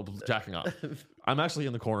corner jacking up. I'm actually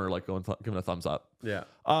in the corner like giving a thumbs up. Yeah.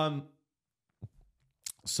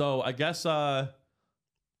 So I guess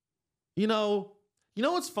you know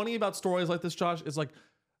what's funny about stories like this, Josh, is like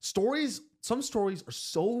some stories are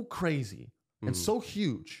so crazy and so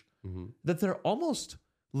huge that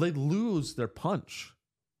they lose their punch.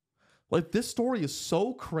 Like this story is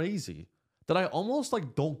so crazy that I almost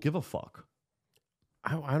like don't give a fuck.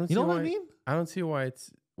 I don't. You know what I mean? I don't see why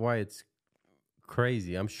it's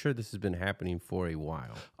crazy. I'm sure this has been happening for a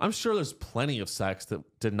while. I'm sure there's plenty of sex that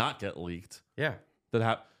did not get leaked. Yeah.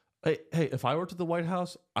 Hey, if I worked at the White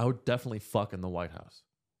House, I would definitely fuck in the White House.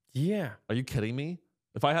 Yeah. Are you kidding me?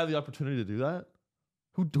 If I had the opportunity to do that,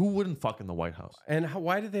 who wouldn't fuck in the White House? And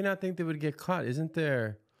why did they not think they would get caught? Isn't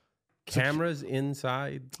there cameras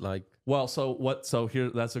inside? Like, well, that's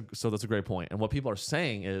a great point. And what people are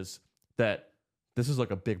saying is that this is like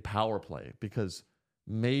a big power play because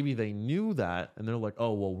maybe they knew that and they're like,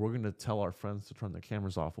 oh well, we're gonna tell our friends to turn the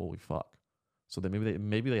cameras off while we fuck. So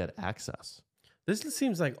maybe they had access. This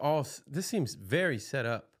seems very set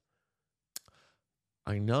up.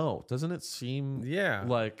 I know. Doesn't it seem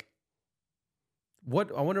like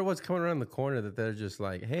I wonder what's coming around the corner that they're just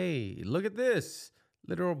like, hey, look at this.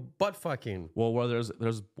 Literal butt fucking. Well, where there's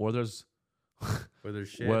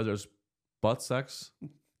shit. Where there's butt sex,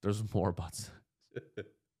 there's more butt sex.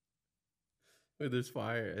 Where there's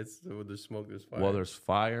fire, where there's smoke, there's fire. Well, there's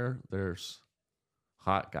fire, there's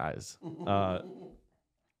hot guys.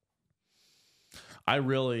 I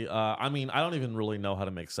really, I don't even really know how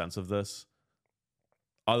to make sense of this,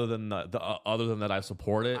 other than that I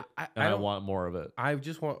support it and I want more of it. I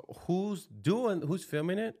just want who's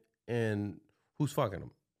filming it and who's fucking them.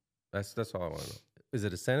 That's all I want to know. Is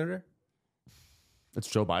it a senator? It's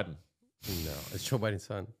Joe Biden. No, it's Joe Biden's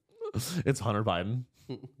son. It's Hunter Biden.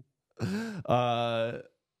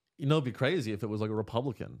 It'd be crazy if it was like a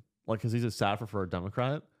Republican, like because he's a staffer for a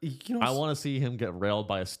Democrat. I want to see him get railed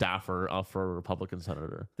by a staffer for a Republican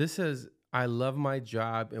senator. This says, "I love my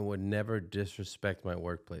job and would never disrespect my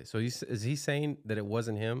workplace." So is he saying that it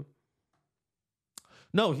wasn't him?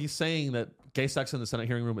 No, he's saying that gay sex in the Senate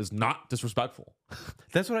hearing room is not disrespectful.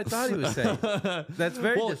 That's what I thought he was saying. That's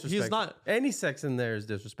very disrespectful. He's not. Any sex in there is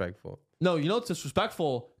disrespectful. No, you know what's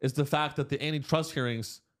disrespectful is the fact that the antitrust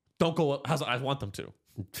hearings don't go as I want them to.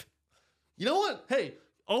 You know what? Hey,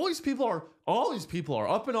 all these people are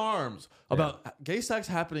up in arms about gay sex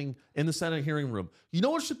happening in the Senate hearing room. You know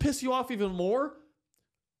what should piss you off even more?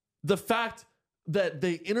 The fact that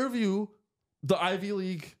they interview the Ivy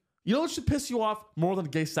League. You know what should piss you off more than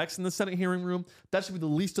gay sex in the Senate hearing room? That should be the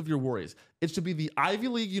least of your worries. It should be the Ivy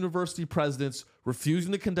League university presidents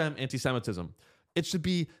refusing to condemn anti-Semitism. It should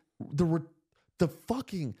be the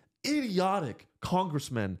fucking idiotic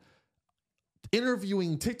congressmen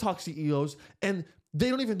interviewing TikTok CEOs and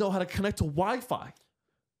they don't even know how to connect to Wi-Fi.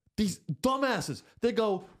 These dumbasses. They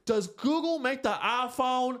go, does Google make the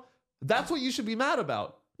iPhone? That's what you should be mad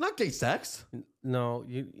about. Not gay sex. No,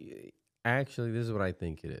 actually, this is what I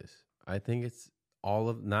think it is. I think it's all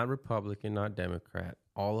of, not Republican, not Democrat,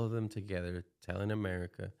 all of them together telling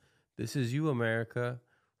America, this is you, America.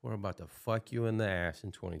 We're about to fuck you in the ass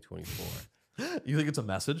in 2024. You think it's a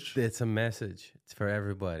message? It's a message. It's for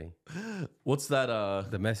everybody. What's that?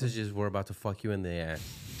 The message is we're about to fuck you in the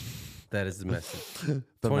ass. That is the message.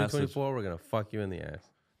 2024, we're going to fuck you in the ass.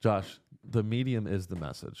 Josh, the medium is the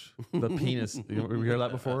message. The penis. You hear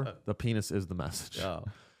that before? The penis is the message. Oh.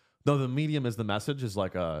 No, the medium is the message is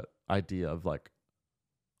like a idea of like,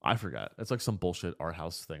 I forget. It's like some bullshit art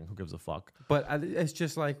house thing. Who gives a fuck? But it's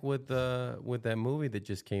just like with that movie that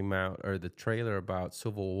just came out, or the trailer about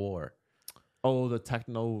Civil War. Oh, the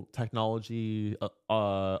technology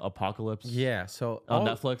apocalypse. Yeah. So on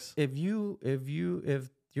Netflix. If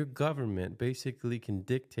your government basically can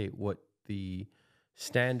dictate what the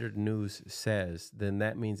standard news says, then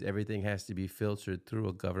that means everything has to be filtered through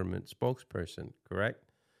a government spokesperson. Correct?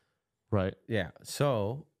 Right. Yeah.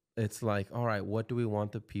 So it's like, all right, what do we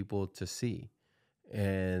want the people to see?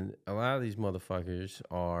 And a lot of these motherfuckers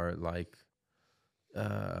are like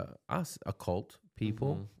us, occult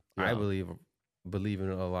people. Mm-hmm. Yeah. I believe in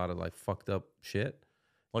a lot of like fucked up shit.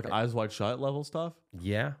 Like Eyes Wide Shut level stuff?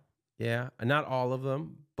 Yeah. Yeah. And not all of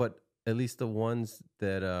them, but at least the ones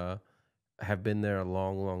that have been there a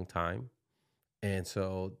long, long time. And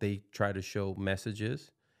so they try to show messages.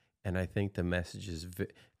 And I think the messages,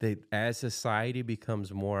 as society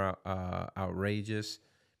becomes more outrageous,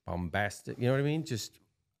 bombastic, you know what I mean? Just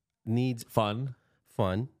needs fun.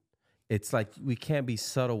 It's like we can't be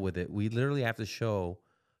subtle with it. We literally have to show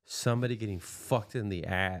somebody getting fucked in the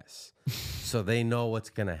ass so they know what's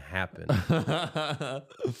going to happen.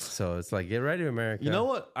 So it's like, get ready, America. You know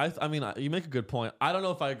what? I mean, you make a good point. I don't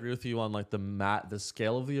know if I agree with you on like the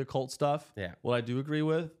scale of the occult stuff. Yeah. What I do agree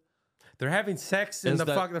with, they're having sex in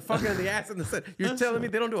they're fucking in the ass in the set. You're telling me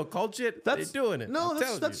they don't do occult shit? They're doing it. No,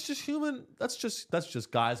 that's just human. That's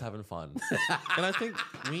just guys having fun. And I think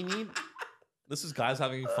this is guys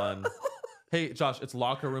having fun. Hey, Josh, it's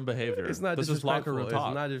locker room behavior. It's not disrespectful. Locker room talk.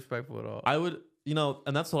 It's not disrespectful at all. I would,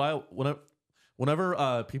 and that's what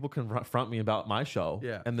whenever people confront me about my show,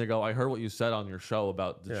 and they go, I heard what you said on your show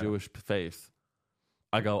about the Jewish faith.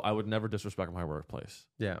 I go, I would never disrespect my workplace.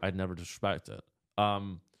 Yeah. I'd never disrespect it.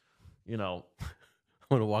 I'm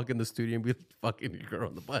gonna walk in the studio and be fucking your girl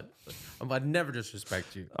in the butt. I'd never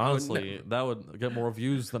disrespect you. Honestly, that would get more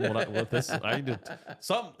views than what this. I did.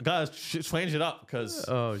 Some guys change it up because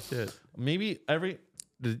shit. Maybe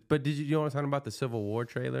But did you know what I'm talking about, the Civil War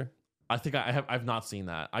trailer? I think I've not seen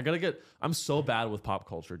that. I'm so bad with pop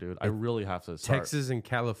culture, dude. I really have to start. Texas and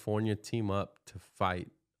California team up to fight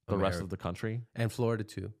the rest of the country and Florida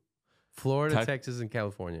too. Florida, Texas, and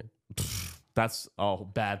California. That's a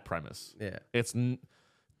bad premise. Yeah. It's you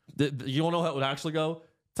don't know how it would actually go.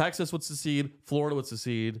 Texas would secede, Florida would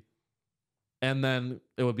secede, and then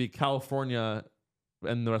it would be California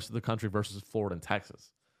and the rest of the country versus Florida and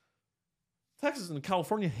Texas. Texas and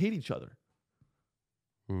California hate each other.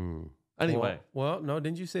 Anyway. Well, no,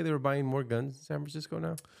 didn't you say they were buying more guns in San Francisco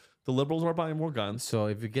now? The liberals are buying more guns. So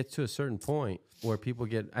if you get to a certain point where people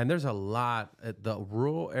get, and there's a lot, the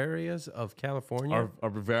rural areas of California are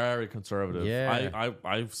very conservative. Yeah.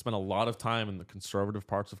 I've spent a lot of time in the conservative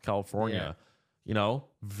parts of California. Yeah.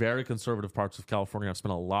 Very conservative parts of California. I've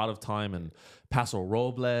spent a lot of time in Paso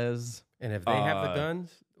Robles. And if they have the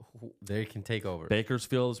guns, they can take over.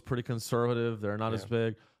 Bakersfield is pretty conservative. They're not as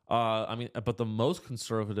big. But the most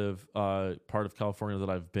conservative part of California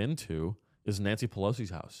that I've been to is Nancy Pelosi's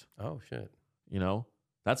house. Oh, shit.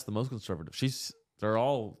 That's the most conservative. They're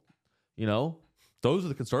all, those are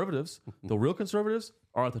the conservatives. The real conservatives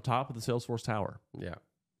are at the top of the Salesforce Tower. Yeah.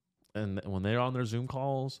 And when they're on their Zoom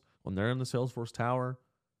calls, when they're in the Salesforce Tower,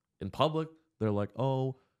 in public, they're like,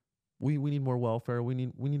 oh, we need more welfare. We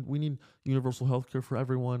need universal health care for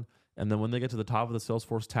everyone. And then when they get to the top of the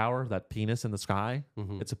Salesforce Tower, that penis in the sky,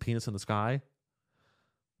 it's a penis in the sky.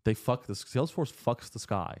 Salesforce fucks the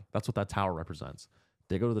sky. That's what that tower represents.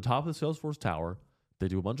 They go to the top of the Salesforce Tower, they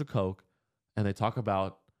do a bunch of coke, and they talk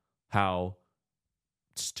about how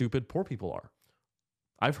stupid poor people are.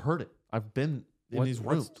 I've heard it. I've been in these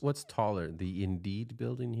rooms. What's taller, the Indeed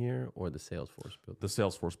building here or the Salesforce building? The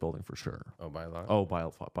Salesforce building for sure. Oh, by a lot? Oh,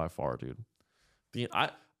 by far, dude.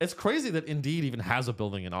 It's crazy that Indeed even has a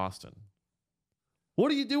building in Austin. What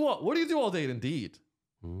do you do all day at Indeed?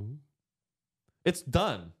 Mm-hmm. It's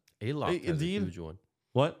done. Aloft has a huge one.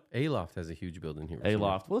 What? Aloft has a huge building here.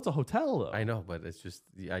 Aloft. Well, it's a hotel, though. I know, but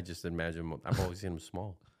I just imagine. I've always seen them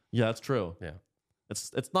small. Yeah, that's true. Yeah.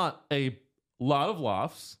 It's not a lot of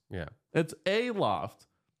lofts. Yeah. It's a loft,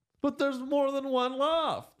 but there's more than one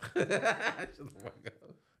loft.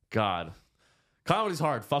 God, comedy's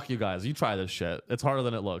hard. Fuck you guys. You try this shit. It's harder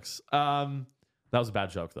than it looks. That was a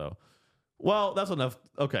bad joke though. Well, that's enough.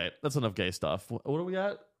 Okay, that's enough gay stuff. What are we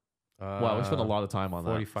at? Wow, we spent a lot of time on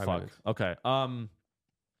 45 that. minutes. Okay.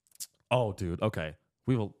 Oh, dude. Okay.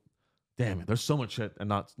 We will. Damn it. There's so much shit and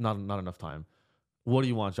not enough time. What do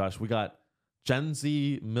you want, Josh? We got Gen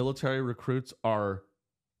Z military recruits are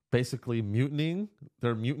basically mutinying.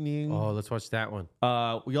 They're mutinying. Oh, let's watch that one.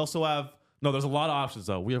 We also have there's a lot of options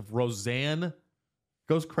though. We have Roseanne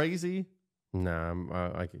goes crazy. Nah, I'm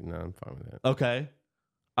fine with that. Okay.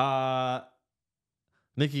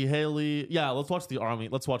 Nikki Haley. Yeah, let's watch the army.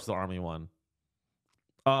 Let's watch the army one.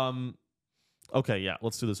 Okay, yeah,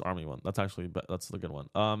 let's do this army one. That's the good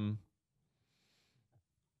one.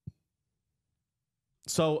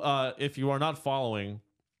 So if you are not following,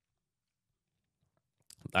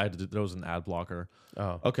 there was an ad blocker.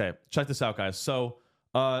 Oh, Okay, check this out, guys. So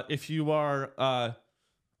if you are, I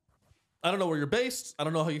don't know where you're based. I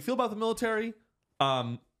don't know how you feel about the military.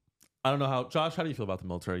 I don't know how, Josh, how do you feel about the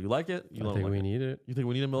military? You like it? You I don't think like we it? need it. You think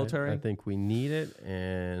we need a military? I think we need it,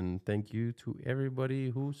 and thank you to everybody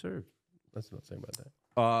who served. That's not saying about that.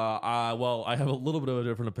 Well, I have a little bit of a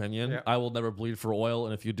different opinion. Yeah. I will never bleed for oil,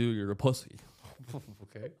 and if you do, you're a pussy.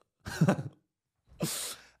 Okay.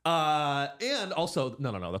 And also,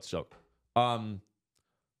 no, that's a joke.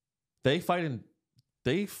 They fight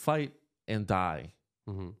and die.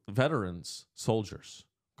 Mm-hmm. Veterans, soldiers,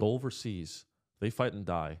 go overseas. They fight and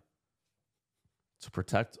die to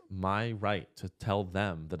protect my right to tell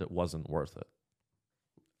them that it wasn't worth it.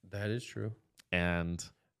 That is true. And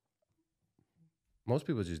most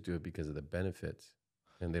people just do it because of the benefits,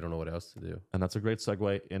 and they don't know what else to do. And that's a great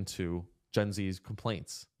segue into Gen Z's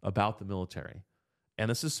complaints about the military.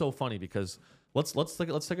 And this is so funny because let's take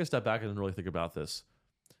a step back and really think about this.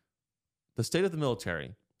 The state of the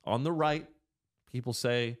military. On the right, people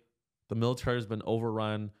say the military has been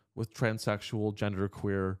overrun with transsexual,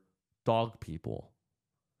 genderqueer dog people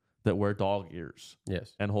that wear dog ears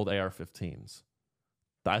Yes. and hold AR-15s.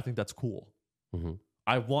 I think that's cool. Mm-hmm.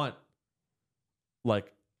 I want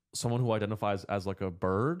like someone who identifies as like a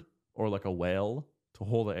bird or like a whale to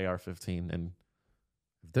hold an AR-15 and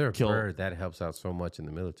If they're a kill. bird, that helps out so much in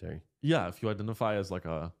the military. Yeah, if you identify as like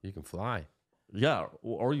a You can fly. yeah,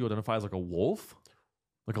 or you identify as like a wolf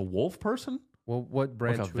person, Well, what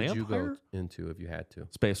branch a would you go vampire? into if you had to?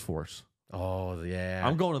 Space Force. Oh, yeah.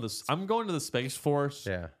 I'm going to the Space Force,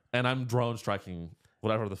 Yeah. and I'm drone striking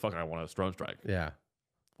whatever the fuck I want to drone strike. Yeah.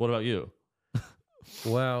 What about you?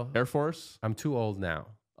 Well, Air Force? I'm too old now.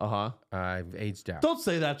 Uh-huh. I've aged out. Don't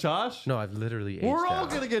say that, Josh. No, I've literally aged out. We're all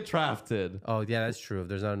going to get drafted. Oh, yeah, that's true. If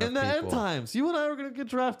there's not enough In the people. end times, you and I are going to get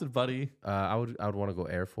drafted, buddy. I would want to go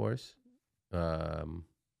Air Force. Why?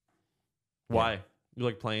 You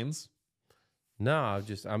like planes? No, I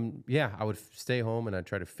would stay home and I'd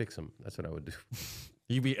try to fix them. That's what I would do.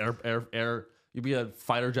 You be you'd be a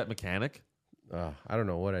fighter jet mechanic? I don't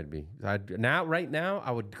know what I'd be. Right now, I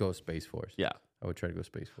would go Space Force. Yeah. I would try to go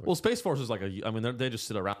Space Force. Well, Space Force is like they just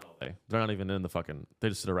sit around all day. They're not even in the fucking, they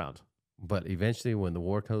just sit around. But eventually, when the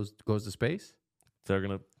war goes to space, They're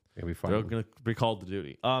going to it'll be fine. They're going to be called to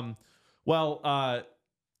duty.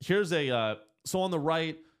 Here's so on the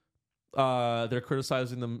right, they're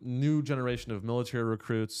criticizing the new generation of military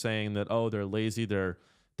recruits, saying that, oh, they're lazy, they're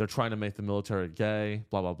trying to make the military gay,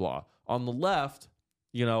 blah, blah, blah. On the left,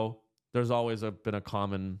 there's always been a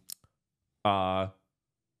common,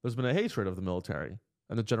 there's been a hatred of the military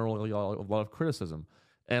and generally a lot of criticism.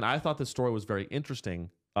 And I thought this story was very interesting.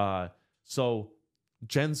 So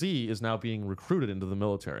Gen Z is now being recruited into the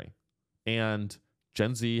military, and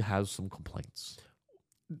Gen Z has some complaints.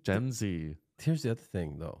 Gen Z. Here's the other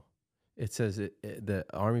thing, though. It says the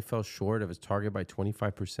Army fell short of its target by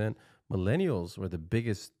 25%. Millennials were the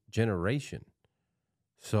biggest generation.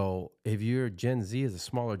 So if you're Gen Z as a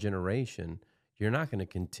smaller generation, you're not going to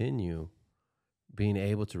continue being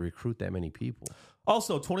able to recruit that many people.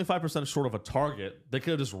 Also, 25% short of a target. They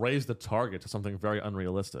could have just raised the target to something very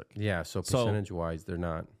unrealistic. Yeah, so percentage-wise, they're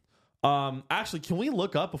not. Actually, can we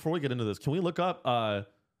look up, before we get into this, can we look up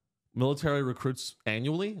military recruits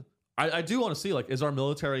annually? I do want to see, is our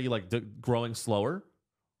military, growing slower?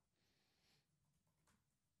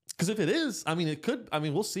 Because if it is, it could,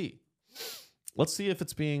 we'll see. Let's see if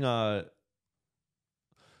it's being, can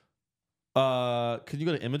you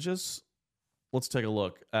go to images? Let's take a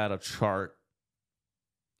look at a chart.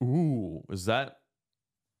 Ooh, is that?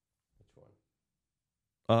 Which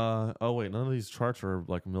one? Oh wait, none of these charts are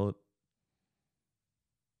what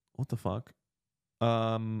the fuck?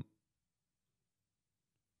 Facts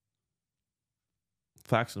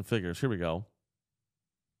and figures. Here we go.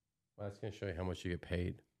 Well, that's going to show you how much you get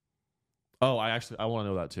paid. Oh, I want to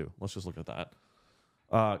know that too. Let's just look at that.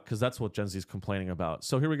 Because that's what Gen Z is complaining about.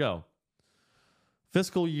 So here we go.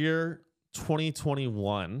 Fiscal year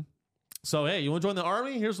 2021. So hey, you want to join the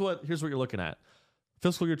Army? Here's what you're looking at.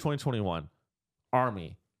 Fiscal year 2021.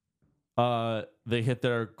 Army. They hit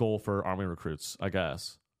their goal for Army recruits, I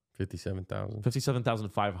guess. 57,000.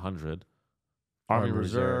 57,500. Army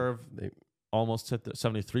Reserve. They almost hit the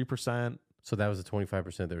 73%. So that was the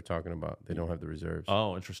 25% they were talking about. They don't have the reserves.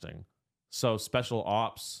 Oh, interesting. So special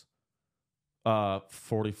ops,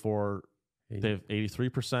 44. They have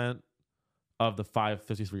 83% of the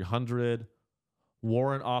 5,300.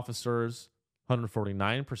 Warrant officers,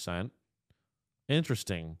 149%.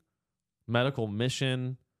 Interesting. Medical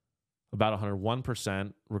mission, about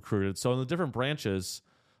 101% recruited. So in the different branches,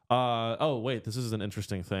 oh wait, this is an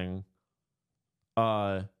interesting thing.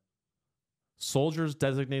 Soldiers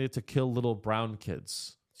designated to kill little brown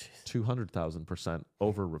kids, 200,000%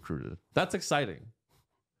 over recruited. That's exciting.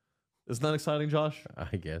 Isn't that exciting, Josh?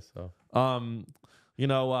 I guess so. You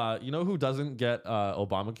know who doesn't get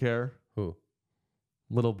Obamacare? Who?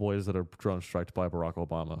 Little boys that are drone striked by Barack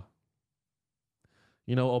Obama.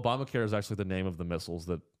 You know, Obamacare is actually the name of the missiles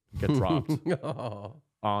that get dropped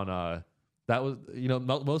on. That was,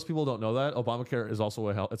 most people don't know that Obamacare is also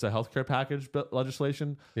it's a healthcare package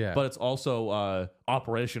legislation. Yeah, but it's also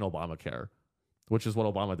Operation Obamacare, which is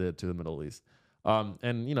what Obama did to the Middle East.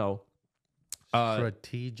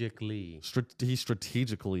 Strategically, he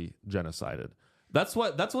strategically genocided. That's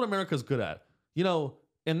what America's good at.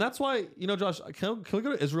 And that's why, Josh, can we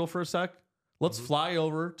go to Israel for a sec? Let's fly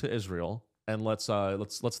over to Israel and let's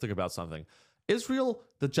think about something. Israel,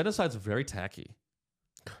 the genocide's very tacky.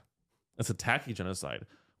 It's a tacky genocide.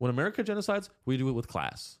 When America genocides, we do it with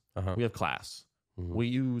class. We have class. We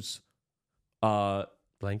use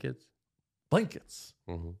blankets,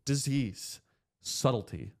 disease,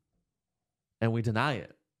 subtlety, and we deny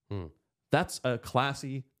it. That's a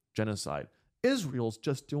classy genocide. Israel's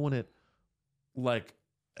just doing it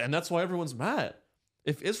and that's why everyone's mad.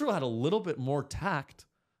 If Israel had a little bit more tact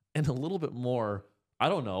and a little bit more, I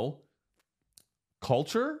don't know,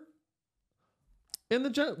 culture in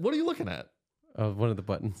what are you looking at? One of the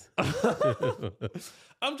buttons.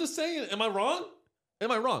 I'm just saying, am I wrong?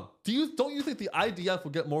 Don't you think the IDF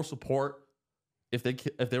would get more support if they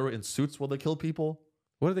were in suits while they kill people?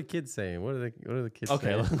 What are the kids saying? What are the kids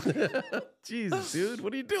saying? Jeez, dude,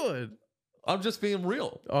 what are you doing? I'm just being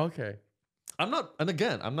real. Okay. I'm not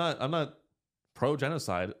pro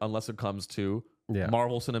genocide unless it comes to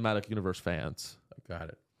Marvel Cinematic Universe fans. I got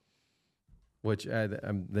it. Which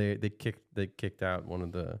they kicked out one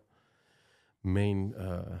of the main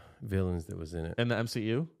villains that was in it in the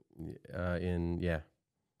MCU.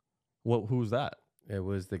 Who was that? It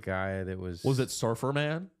was the guy that was. Was it Surfer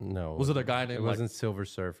Man? No. Was it a guy named? It wasn't Silver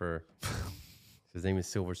Surfer. His name is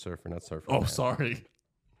Silver Surfer, not Surfer. Oh, Man. Sorry.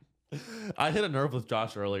 I hit a nerve with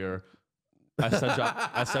Josh earlier. I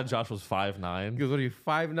said Josh was 5'9". He goes, "What are you,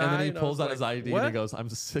 5'9"? And then he pulls out his ID what? and he goes, "I'm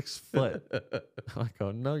 6 foot." I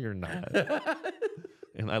go, "No, you're not."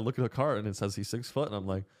 And I look at the card and it says he's 6 foot, and I'm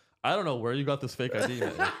like, I don't know where you got this fake ID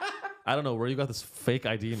made. I don't know where you got this fake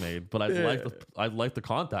ID made, but I like the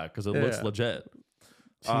contact because it looks legit.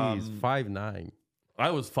 Jeez, 5'9".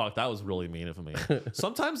 I was fucked. That was really mean of me.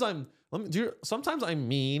 Sometimes I'm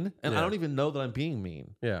mean, and I don't even know that I'm being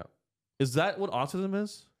mean. Yeah. Is that what autism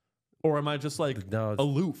is? Or am I just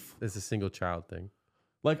aloof? It's a single child thing.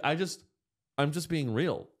 I'm just being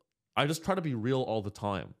real. I just try to be real all the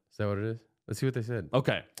time. Is that what it is? Let's see what they said.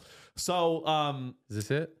 Okay. So, is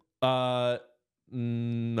this it? No,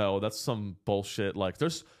 that's some bullshit.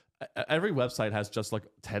 There's every website has just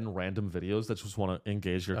 10 random videos that just want to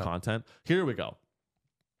engage your content. Here we go.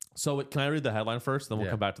 So can I read the headline first? Then we'll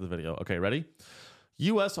come back to the video. Okay, ready?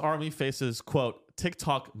 U.S. Army faces, quote,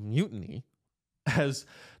 TikTok mutiny as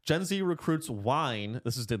Gen Z recruits whine.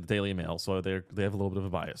 This is the Daily Mail, so they have a little bit of a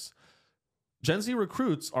bias. Gen Z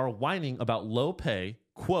recruits are whining about low pay,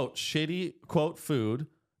 quote, shady, quote, food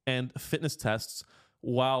and fitness tests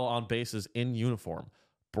while on bases in uniform.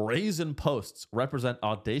 Brazen posts represent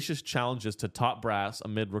audacious challenges to top brass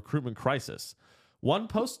amid recruitment crisis. One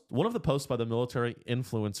of the posts by the military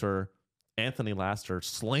influencer Anthony Laster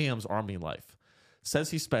slams Army life.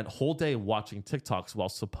 Says he spent whole day watching TikToks while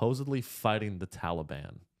supposedly fighting the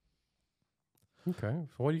Taliban. Okay, so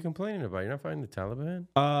what are you complaining about? You're not fighting the Taliban?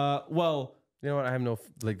 Well, you know what? I have no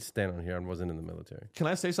leg to stand on here. I wasn't in the military. Can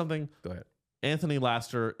I say something? Go ahead. Anthony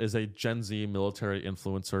Laster is a Gen Z military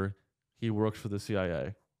influencer. He works for the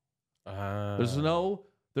CIA. There's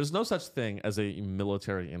no such thing as a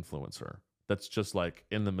military influencer that's just like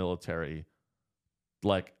in the military,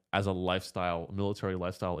 like as a military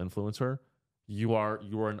lifestyle influencer. You are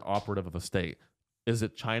an operative of a state. Is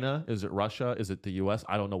it China? Is it Russia? Is it the US?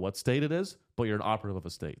 I don't know what state it is, but you're an operative of a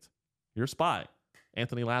state. You're a spy.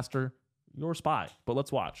 Anthony Laster, you're a spy. But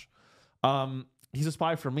let's watch. He's a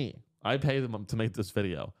spy for me. I paid him to make this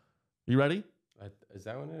video. You ready? Is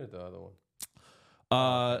that one it or the other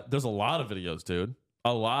one? There's a lot of videos, dude.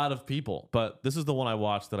 A lot of people. But this is the one I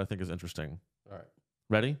watched that I think is interesting. All right.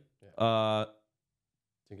 Ready? Yeah. I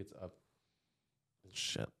think it's up.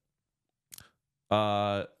 Shit.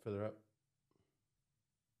 Further up.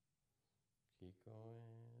 Keep going.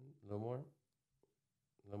 A little more.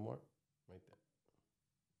 A little more. Right there.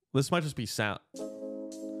 This might just be sound.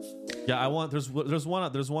 Yeah, I want. There's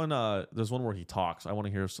one where he talks. I want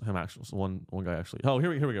to hear him actually. One guy actually. Oh, here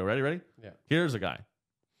we go. Ready? Yeah. Here's a guy.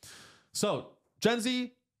 So Gen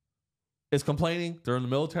Z is complaining. They're in the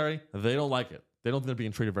military. They don't like it. They don't think they're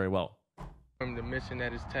being treated very well. From the mission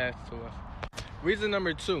that is tasked to us. Reason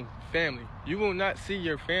number 2, family. You will not see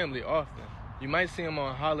your family often. You might see them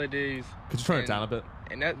on holidays. Could you turn it down a bit?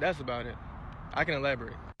 And that's about it. I can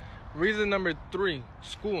elaborate. Reason number 3,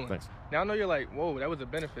 schooling. Thanks. Now I know you're like, whoa, that was a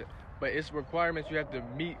benefit. But it's requirements you have to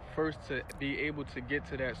meet first to be able to get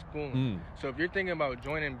to that schooling. So if you're thinking about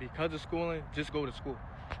joining because of schooling, just go to school.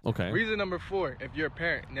 Okay. Reason number 4, if you're a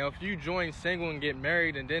parent. Now, if you join single and get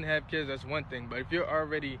married and then have kids, that's one thing. But if you're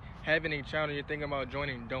already having a child and you're thinking about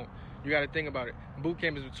joining, don't. You got to think about it. Boot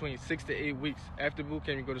camp is between 6 to 8 weeks. After boot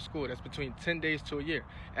camp, you go to school. That's between 10 days to a year.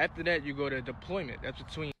 After that, you go to deployment. That's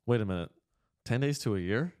between... Wait a minute. 10 days to a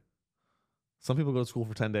year? Some people go to school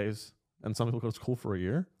for 10 days, and some people go to school for a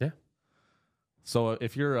year? Yeah. So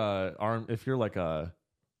if you're like a,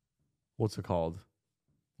 what's it called?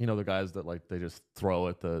 You know, the guys that like they just throw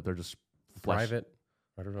at they're just private.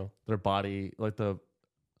 I don't know. Their body, like the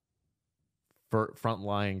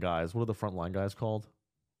frontline guys. What are the frontline guys called?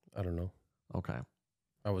 I don't know. Okay.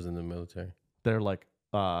 I was in the military. They're like,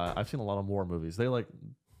 I've seen a lot of war movies. They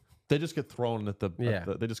they just get thrown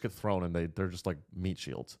they just get thrown and they're just like meat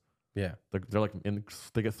shields. Yeah. They're like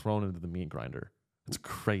they get thrown into the meat grinder. It's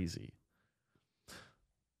crazy.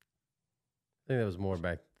 I think that was more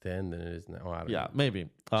back then than it is now. I don't know. Maybe.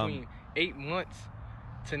 Between 8 months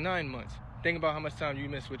to 9 months. Think about how much time you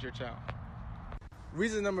miss with your child.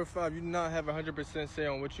 Reason number 5, you do not have 100% say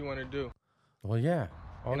on what you want to do. Well, yeah.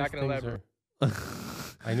 All And I can elaborate.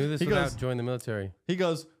 I knew this without joining the military. He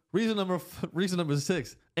goes, reason number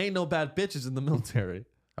 6, ain't no bad bitches in the military.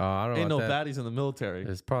 Oh, I don't know. Ain't no baddies in the military.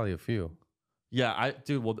 There's probably a few. Yeah,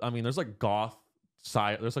 there's like goth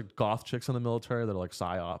chicks in the military that are like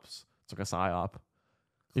psyops. It's like a psyop.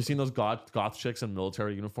 You've seen those goth chicks in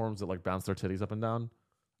military uniforms that like bounce their titties up and down?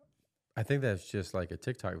 I think that's just like a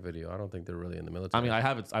TikTok video. I don't think they're really in the military. I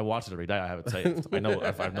mean, I watch it every day. I have it saved. I know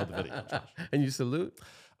the video. And you salute?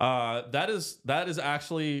 That is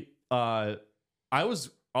actually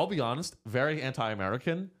I'll be honest, very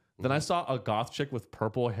anti-American. Then I saw a goth chick with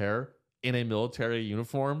purple hair in a military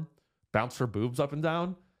uniform bounce her boobs up and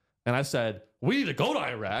down. And I said, we need to go to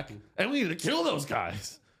Iraq and we need to kill those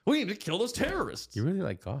guys. We need to kill those terrorists. You really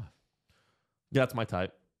like goth? Yeah, that's my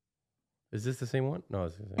type. Is this the same one? No,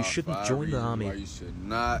 it's the same. You shouldn't join the army. You should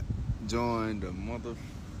not join the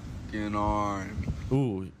motherfucking army.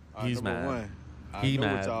 Ooh, he's mad. One, I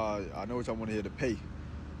know what y'all want to hear to pay.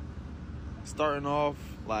 Starting off,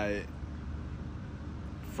 like,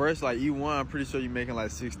 first, like, E1, I'm pretty sure you're making like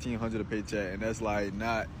 $1,600 a paycheck, and that's like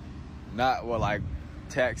not what like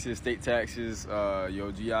taxes, state taxes,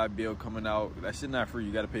 your GI Bill coming out. That shit not free.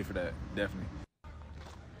 You got to pay for that, definitely.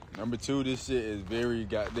 Number 2, this shit is very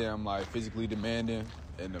goddamn like physically demanding,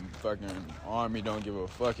 and the fucking army don't give a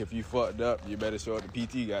fuck if you fucked up. You better show up to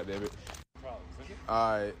PT, goddammit.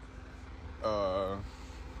 Alright,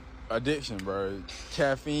 addiction, bro.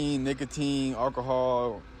 Caffeine, nicotine,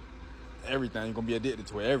 alcohol, everything. You're gonna be addicted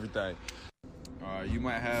to it, everything. You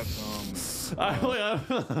might have some. I don't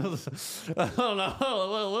know.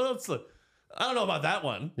 I don't know about that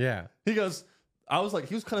one. Yeah. He goes, he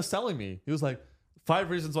was kind of selling me. He was like,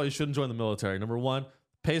 5 reasons why you shouldn't join the military. Number 1,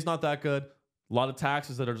 pay's not that good. A lot of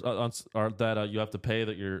taxes that are you have to pay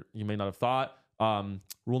that you may not have thought.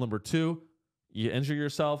 Rule number 2, you injure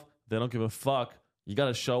yourself, they don't give a fuck. You got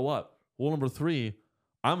to show up. Rule number 3,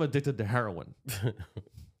 I'm addicted to heroin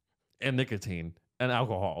and nicotine and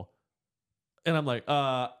alcohol. And I'm like,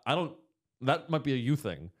 that might be a you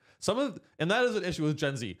thing. And that is an issue with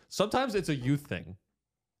Gen Z. Sometimes it's a youth thing.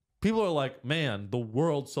 People are like, man, the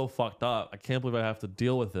world's so fucked up. I can't believe I have to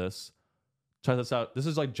deal with this. Try this out. This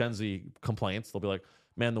is like Gen Z complaints. They'll be like,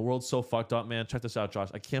 man, the world's so fucked up, man. Check this out, Josh.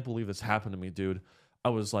 I can't believe this happened to me, dude. I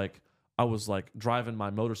was like driving my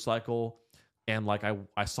motorcycle, and like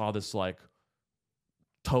I saw this like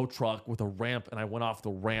tow truck with a ramp, and I went off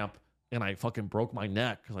the ramp, and I fucking broke my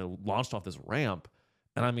neck because I launched off this ramp.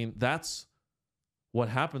 And I mean, that's what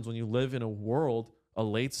happens when you live in a world, a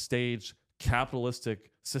late stage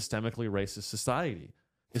capitalistic, systemically racist society,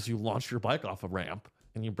 is you launch your bike off a ramp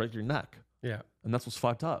and you break your neck. Yeah. And that's what's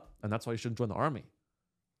fucked up. And that's why you shouldn't join the army.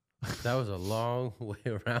 That was a long way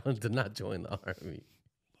around to not join the army.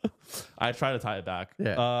 I try to tie it back.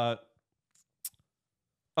 Yeah.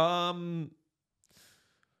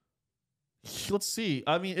 Let's see.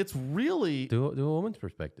 I mean, it's really do a woman's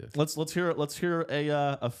perspective. Let's hear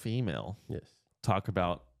a female talk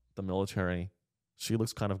about the military. She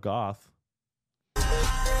looks kind of goth.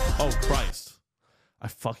 Oh Christ. I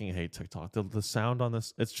fucking hate TikTok. The sound on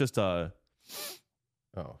this, it's just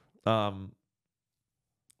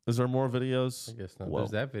is there more videos? I guess not. There's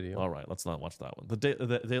that video. All right, let's not watch that one.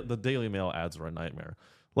 The Daily Mail ads are a nightmare.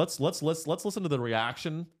 Let's listen to the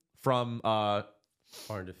reaction from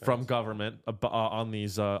government on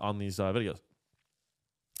these videos.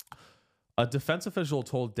 A defense official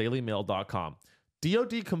told DailyMail.com,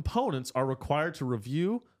 DoD components are required to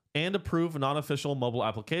review and approve non-official mobile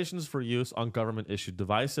applications for use on government-issued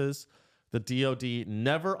devices. The DoD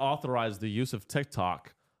never authorized the use of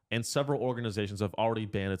TikTok, and several organizations have already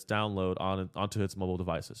banned its download onto its mobile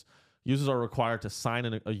devices. Users are required to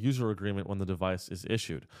sign a user agreement when the device is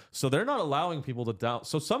issued. So they're not allowing people to down.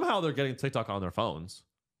 So somehow they're getting TikTok on their phones.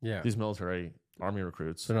 Yeah. These military army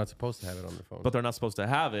recruits. They're not supposed to have it on their phone. But they're not supposed to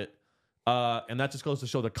have it. And that just goes to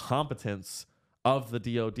show the competence of the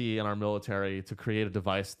DoD and our military to create a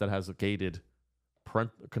device that has a gated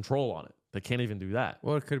control on it. They can't even do that.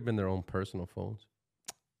 Well, it could have been their own personal phones.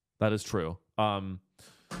 That is true.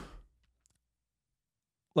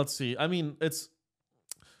 Let's see. I mean, here's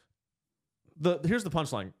the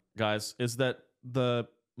punchline, guys, is that the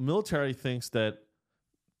military thinks that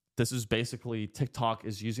this is basically TikTok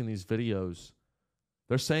is using these videos.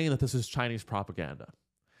 They're saying that this is Chinese propaganda.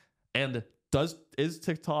 And is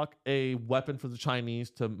TikTok a weapon for the Chinese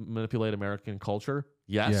to manipulate American culture?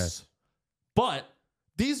 Yes. But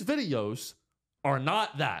these videos are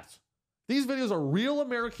not that. These videos are real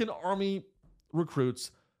American Army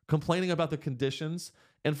recruits complaining about the conditions,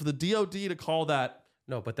 and for the DoD to call that...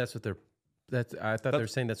 No, but that's what they're... I thought they were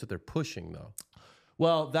saying that's what they're pushing, though.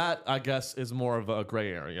 Well, that, I guess, is more of a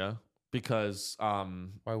gray area, because why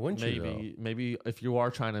wouldn't you, maybe if you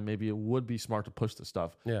are China, maybe it would be smart to push this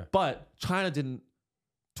stuff. Yeah. But China didn't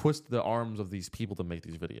twist the arms of these people to make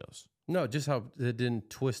these videos. No, just how it didn't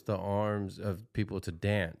twist the arms of people to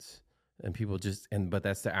dance. And people but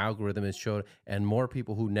that's the algorithm it showed. And more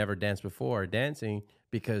people who never danced before are dancing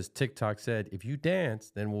because TikTok said, if you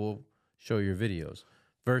dance, then we'll show your videos.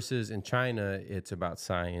 Versus in China, it's about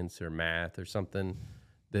science or math or something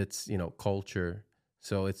that's, culture.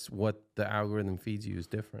 So it's what the algorithm feeds you is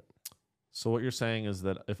different. So what you're saying is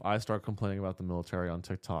that if I start complaining about the military on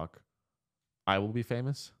TikTok, I will be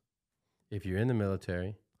famous? If you're in the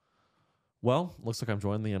military. Well, looks like I'm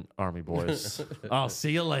joining the Army, boys. I'll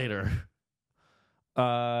see you later.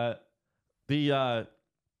 Oh, you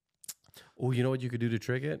know what you could do to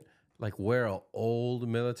trick it? Like wear an old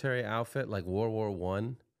military outfit, like World War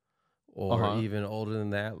I, or even older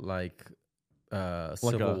than that, like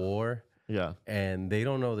Civil War. Yeah. And they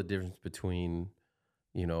don't know the difference between,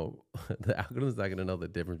 the algorithm's not going to know the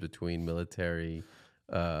difference between military,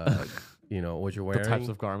 what you're wearing. The types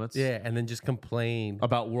of garments. Yeah. And then just complain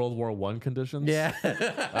about World War I conditions. Yeah.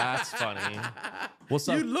 That's funny. What's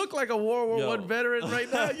up? You look like a World War I veteran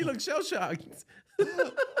right now. You look shell-shocked.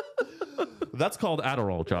 That's called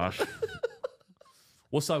Adderall, Josh.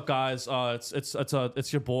 What's up, guys?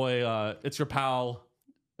 It's your boy. It's your pal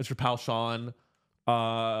Sean.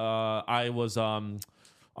 I'm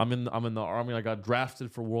in the Army. I got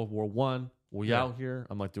drafted for World War I. We out here.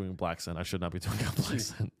 I'm like doing black scent. I should not be doing black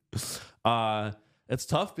scent. It's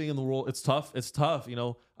tough being in the world. It's tough.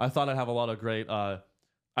 I thought I'd have a lot of great. I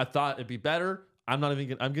thought it'd be better. I'm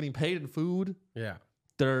getting paid in food. Yeah.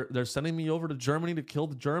 They're sending me over to Germany to kill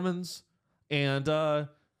the Germans, and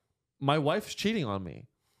my wife's cheating on me.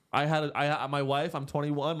 My wife. I'm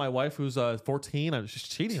 21. My wife, who's 14, she's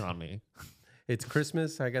cheating on me. It's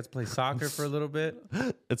Christmas. I got to play soccer for a little bit.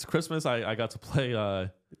 It's Christmas. I got to play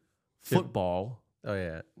football. Oh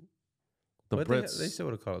yeah. Brits. They still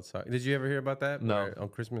would have called it soccer. Did you ever hear about that? No. Where on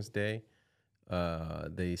Christmas Day,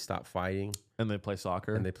 they stopped fighting and they play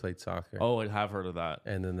soccer. And they played soccer. Oh, I have heard of that.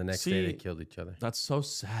 And then the next day they killed each other. That's so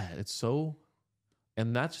sad. It's so,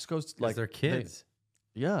 and that just goes to, like they're kids.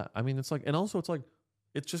 yeah, I mean, it's like, and also it's like,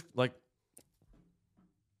 it's just like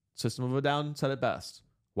System of a Down said it best.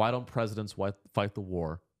 Why don't presidents fight the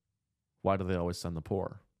war? Why do they always send the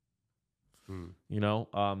poor? You know,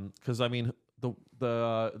 because I mean,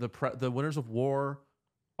 the winners of war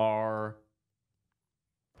are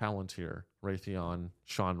Palantir, Raytheon,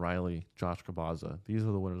 Sean Riley, Josh Cabaza. These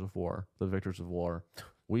are the winners of war, the victors of war.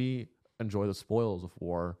 We enjoy the spoils of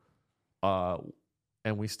war,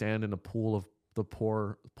 and we stand in a pool of the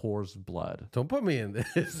poor's blood. Don't put me in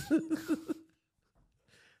this.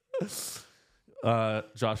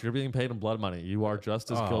 Josh, you're being paid in blood money. You are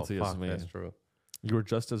just as guilty as me. That's true. You are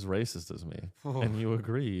just as racist as me. And you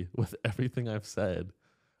agree with everything I've said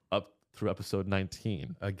up through episode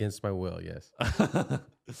 19. Against my will, yes.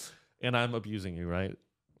 And I'm abusing you, right?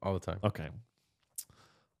 All the time. Okay.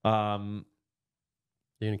 You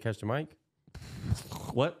gonna catch the mic?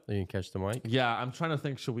 What? You gonna catch the mic? Yeah, I'm trying to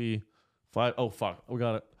think. Should we fight? Oh, fuck. We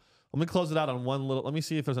got it. Let me close it out on one little. Let me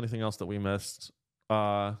see if there's anything else that we missed.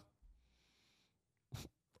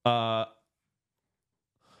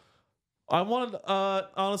 I wanted,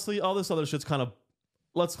 honestly, all this other shit's kind of,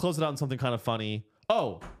 let's close it out on something kind of funny.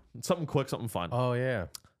 Oh, something quick, something fun. Oh, yeah.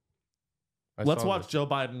 Let's watch Joe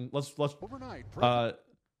Biden. Let's overnight.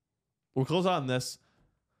 We'll close out on this.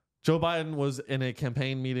 Joe Biden was in a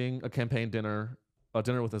campaign meeting, a campaign dinner, a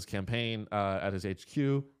dinner with his campaign at his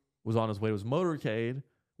HQ, was on his way to his motorcade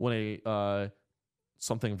when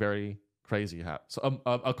something very crazy happened. So,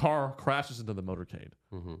 a car crashes into the motorcade,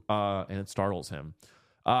 and it startles him.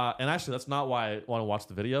 And actually, that's not why I want to watch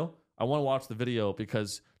the video. I want to watch the video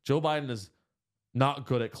because Joe Biden is not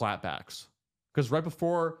good at clapbacks. Because right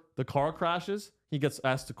before the car crashes, he gets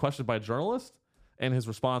asked a question by a journalist, and his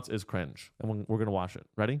response is cringe. And we're going to watch it.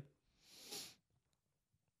 Ready?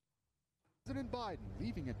 President Biden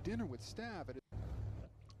leaving a dinner with staff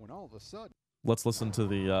when all of a sudden. Let's listen to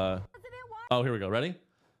the. Oh, here we go. Ready?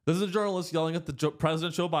 This is a journalist yelling at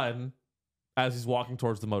President Joe Biden as he's walking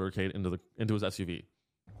towards the motorcade into his SUV.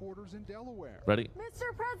 Quarters in Delaware. Ready?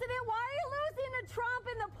 Mr. President, why are you losing to Trump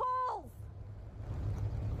in the polls?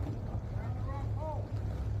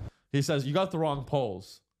 He says, you got the wrong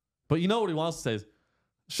polls. But you know what he wants to say is,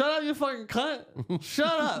 shut up, you fucking cunt.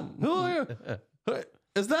 Shut up. Who are you?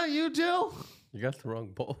 Is that you, Jill? You got the wrong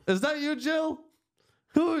poll. Is that you, Jill?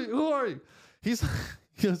 Who are you? He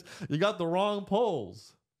goes, you got the wrong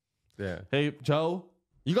polls. Yeah. Hey, Joe,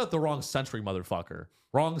 you got the wrong century, motherfucker.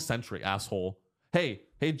 Wrong century, asshole. Hey,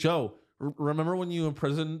 Joe, remember when you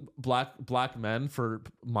imprisoned black men for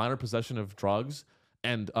minor possession of drugs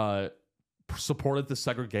and supported the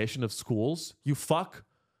segregation of schools? You fuck.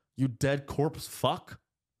 You dead corpse fuck.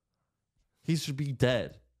 He should be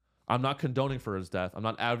dead. I'm not condoning for his death. I'm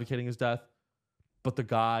not advocating his death. But the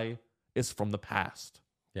guy is from the past.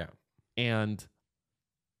 Yeah. And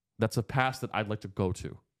that's a past that I'd like to go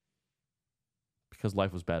to. Because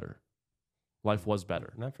life was better. Life was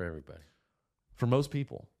better. Not for everybody. For most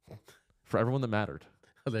people. For everyone that mattered.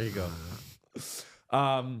 Oh, there you go.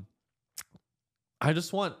 I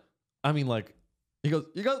just want, he goes,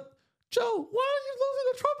 Joe, why are you losing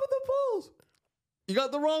to Trump in the polls? You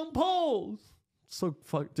got the wrong polls. So,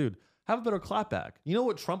 dude, have a better clapback. You know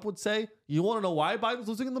what Trump would say? You want to know why Biden's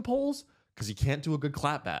losing in the polls? Because he can't do a good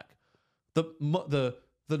clapback. The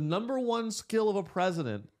number one skill of a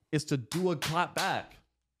president is to do a clapback.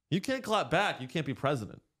 You can't clap back, you can't be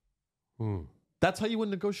president. That's how you win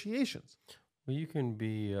negotiations. Well, you can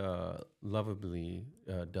be lovably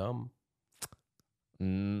dumb.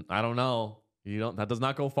 I don't know. That does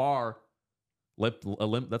not go far.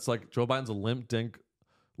 That's like Joe Biden's a limp dick.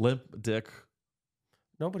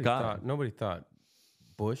 Nobody thought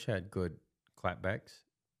Bush had good clapbacks,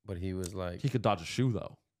 but he was like, he could dodge a shoe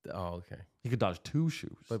though. Oh, okay. He could dodge two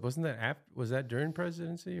shoes. But wasn't that after? Was that during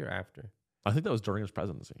presidency or after? I think that was during his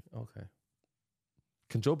presidency. Okay.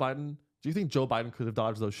 Do you think Joe Biden could have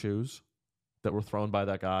dodged those shoes that were thrown by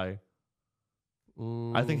that guy?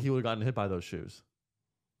 I think he would have gotten hit by those shoes.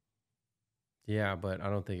 Yeah, but I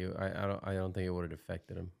don't think it. I don't think it would have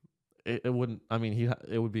affected him. It wouldn't. I mean,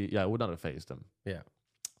 it would be. Yeah, it would not have phased him. Yeah.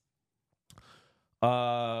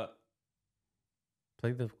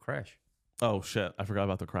 Play the crash. Oh shit! I forgot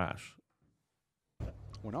about the crash.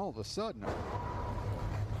 When all of a sudden,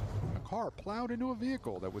 a car plowed into a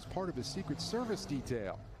vehicle that was part of his Secret Service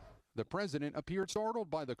detail. The president appeared startled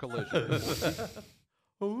by the collision.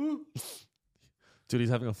 Dude, he's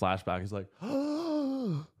having a flashback. He's like,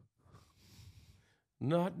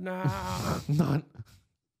 not now.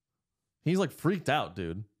 He's like freaked out,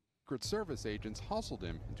 dude. Secret Service agents hustled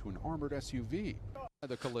him into an armored SUV.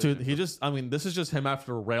 The collision. Dude, this is just him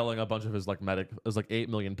after railing a bunch of his 8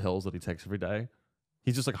 million pills that he takes every day.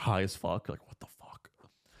 He's just like high as fuck. Like, what the fuck?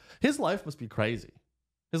 His life must be crazy.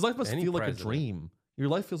 His life must Any feel like president. a dream. Your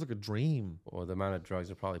life feels like a dream. Or the amount of drugs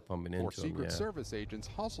are probably pumping into him. Secret Service agents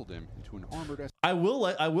hustled him into an armored I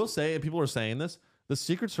will say, and people are saying this, the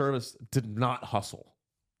Secret Service did not hustle.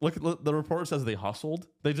 Look, the report says they hustled.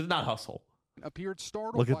 They did not hustle. appeared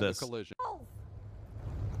startled Look at by this. the collision.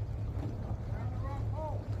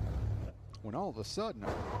 When all of a sudden,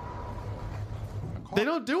 They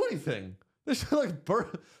don't do anything. They're just like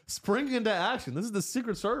springing into action. This is the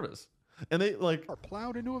Secret Service. And they like are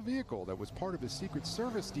plowed into a vehicle that was part of his Secret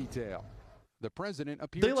Service detail. The president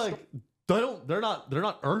appeared. they're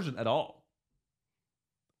not urgent at all.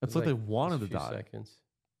 It's like they wanted to die. Seconds.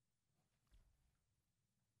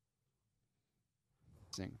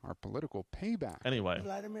 Our political payback. Anyway.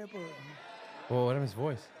 Vladimir Putin Well, what his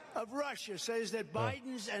voice? of Russia says that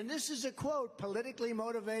Biden's, and this is a quote, politically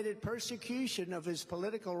motivated persecution of his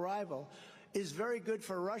political rival is very good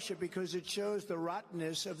for Russia because it shows the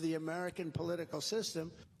rottenness of the American political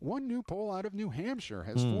system. One new poll out of New Hampshire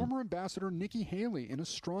has former Ambassador Nikki Haley in a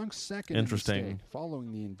strong second Interesting. in the state,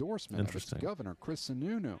 following the endorsement of its governor, Chris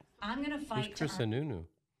Sununu. I'm going to fight. Who's Chris Sununu?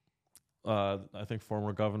 I think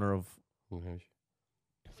former governor of New Hampshire.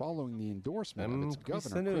 Following the endorsement of its Chris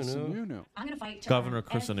governor, Chris Sununu. Sununu. I'm going to fight. Governor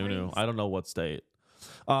Chris Sununu. I don't know what state.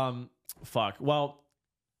 Fuck. Well,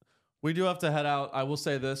 we do have to head out. I will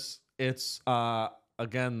say this. It's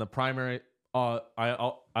again the primary. I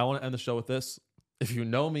want to end the show with this. If you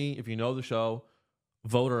know me, if you know the show,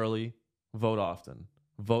 vote early, vote often.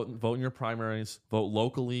 Vote in your primaries. Vote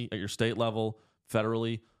locally at your state level,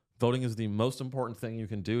 federally. Voting is the most important thing you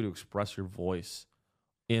can do to express your voice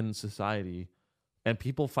in society. And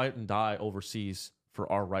people fight and die overseas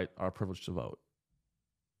for our right, our privilege to vote.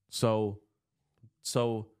 So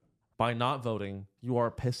by not voting, you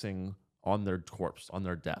are pissing on their corpse, on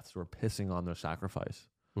their deaths. You are pissing on their sacrifice.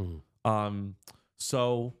 Mm-hmm.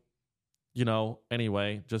 So,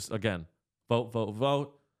 anyway, just again, vote, vote,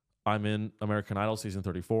 vote. I'm in American Idol season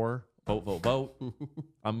 34. Vote, vote, vote.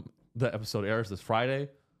 The episode airs this Friday.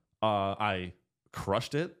 I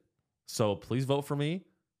crushed it. So please vote for me.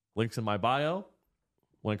 Links in my bio.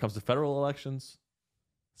 When it comes to federal elections,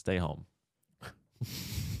 stay home.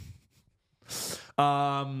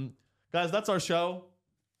 Guys, that's our show.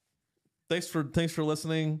 Thanks for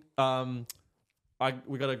listening.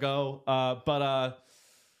 We gotta go. But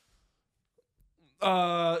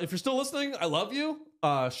if you're still listening, I love you.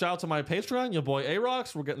 Shout out to my Patreon, your boy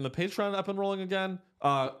A-Rocks. We're getting the Patreon up and rolling again.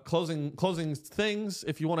 Closing things.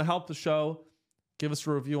 If you want to help the show, give us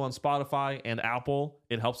a review on Spotify and Apple.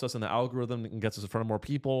 It helps us in the algorithm and gets us in front of more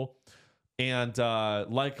people. And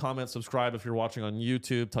like, comment, subscribe if you're watching on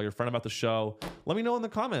YouTube. Tell your friend about the show. Let me know in the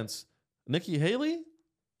comments, Nikki Haley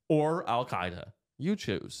or Al Qaeda. You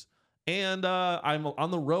choose. And I'm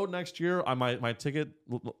on the road next year. My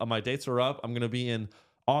dates are up. I'm going to be in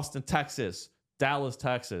Austin, Texas, Dallas,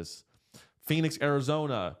 Texas, Phoenix,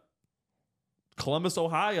 Arizona, Columbus,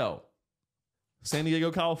 Ohio, San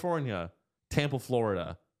Diego, California, Tampa,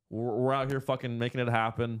 Florida. We're out here fucking making it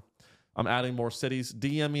happen. I'm adding more cities.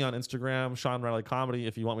 DM me on Instagram, Sean Riley Comedy,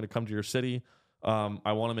 if you want me to come to your city.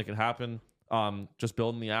 I want to make it happen. Just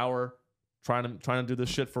building the hour, trying to do this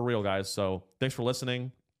shit for real, guys. So thanks for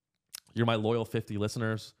listening. You're my loyal 50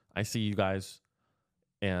 listeners. I see you guys,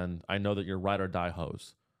 and I know that you're ride or die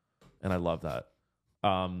hoes, and I love that.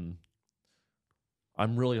 I'm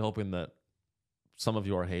really hoping that some of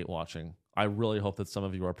you are hate watching. I really hope that some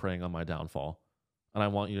of you are preying on my downfall. And I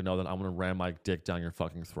want you to know that I'm going to ram my dick down your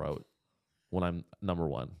fucking throat when I'm number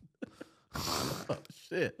one. Oh,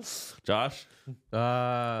 shit. Josh?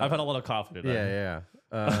 I've had a lot of coffee today. Yeah.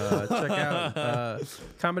 Check out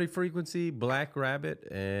Comedy Frequency, Black Rabbit,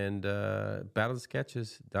 and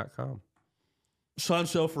battlesketches.com. Sean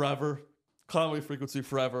Show forever. Comedy Frequency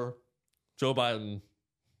forever. Joe Biden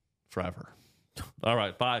forever. All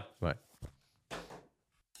right. Bye. Bye.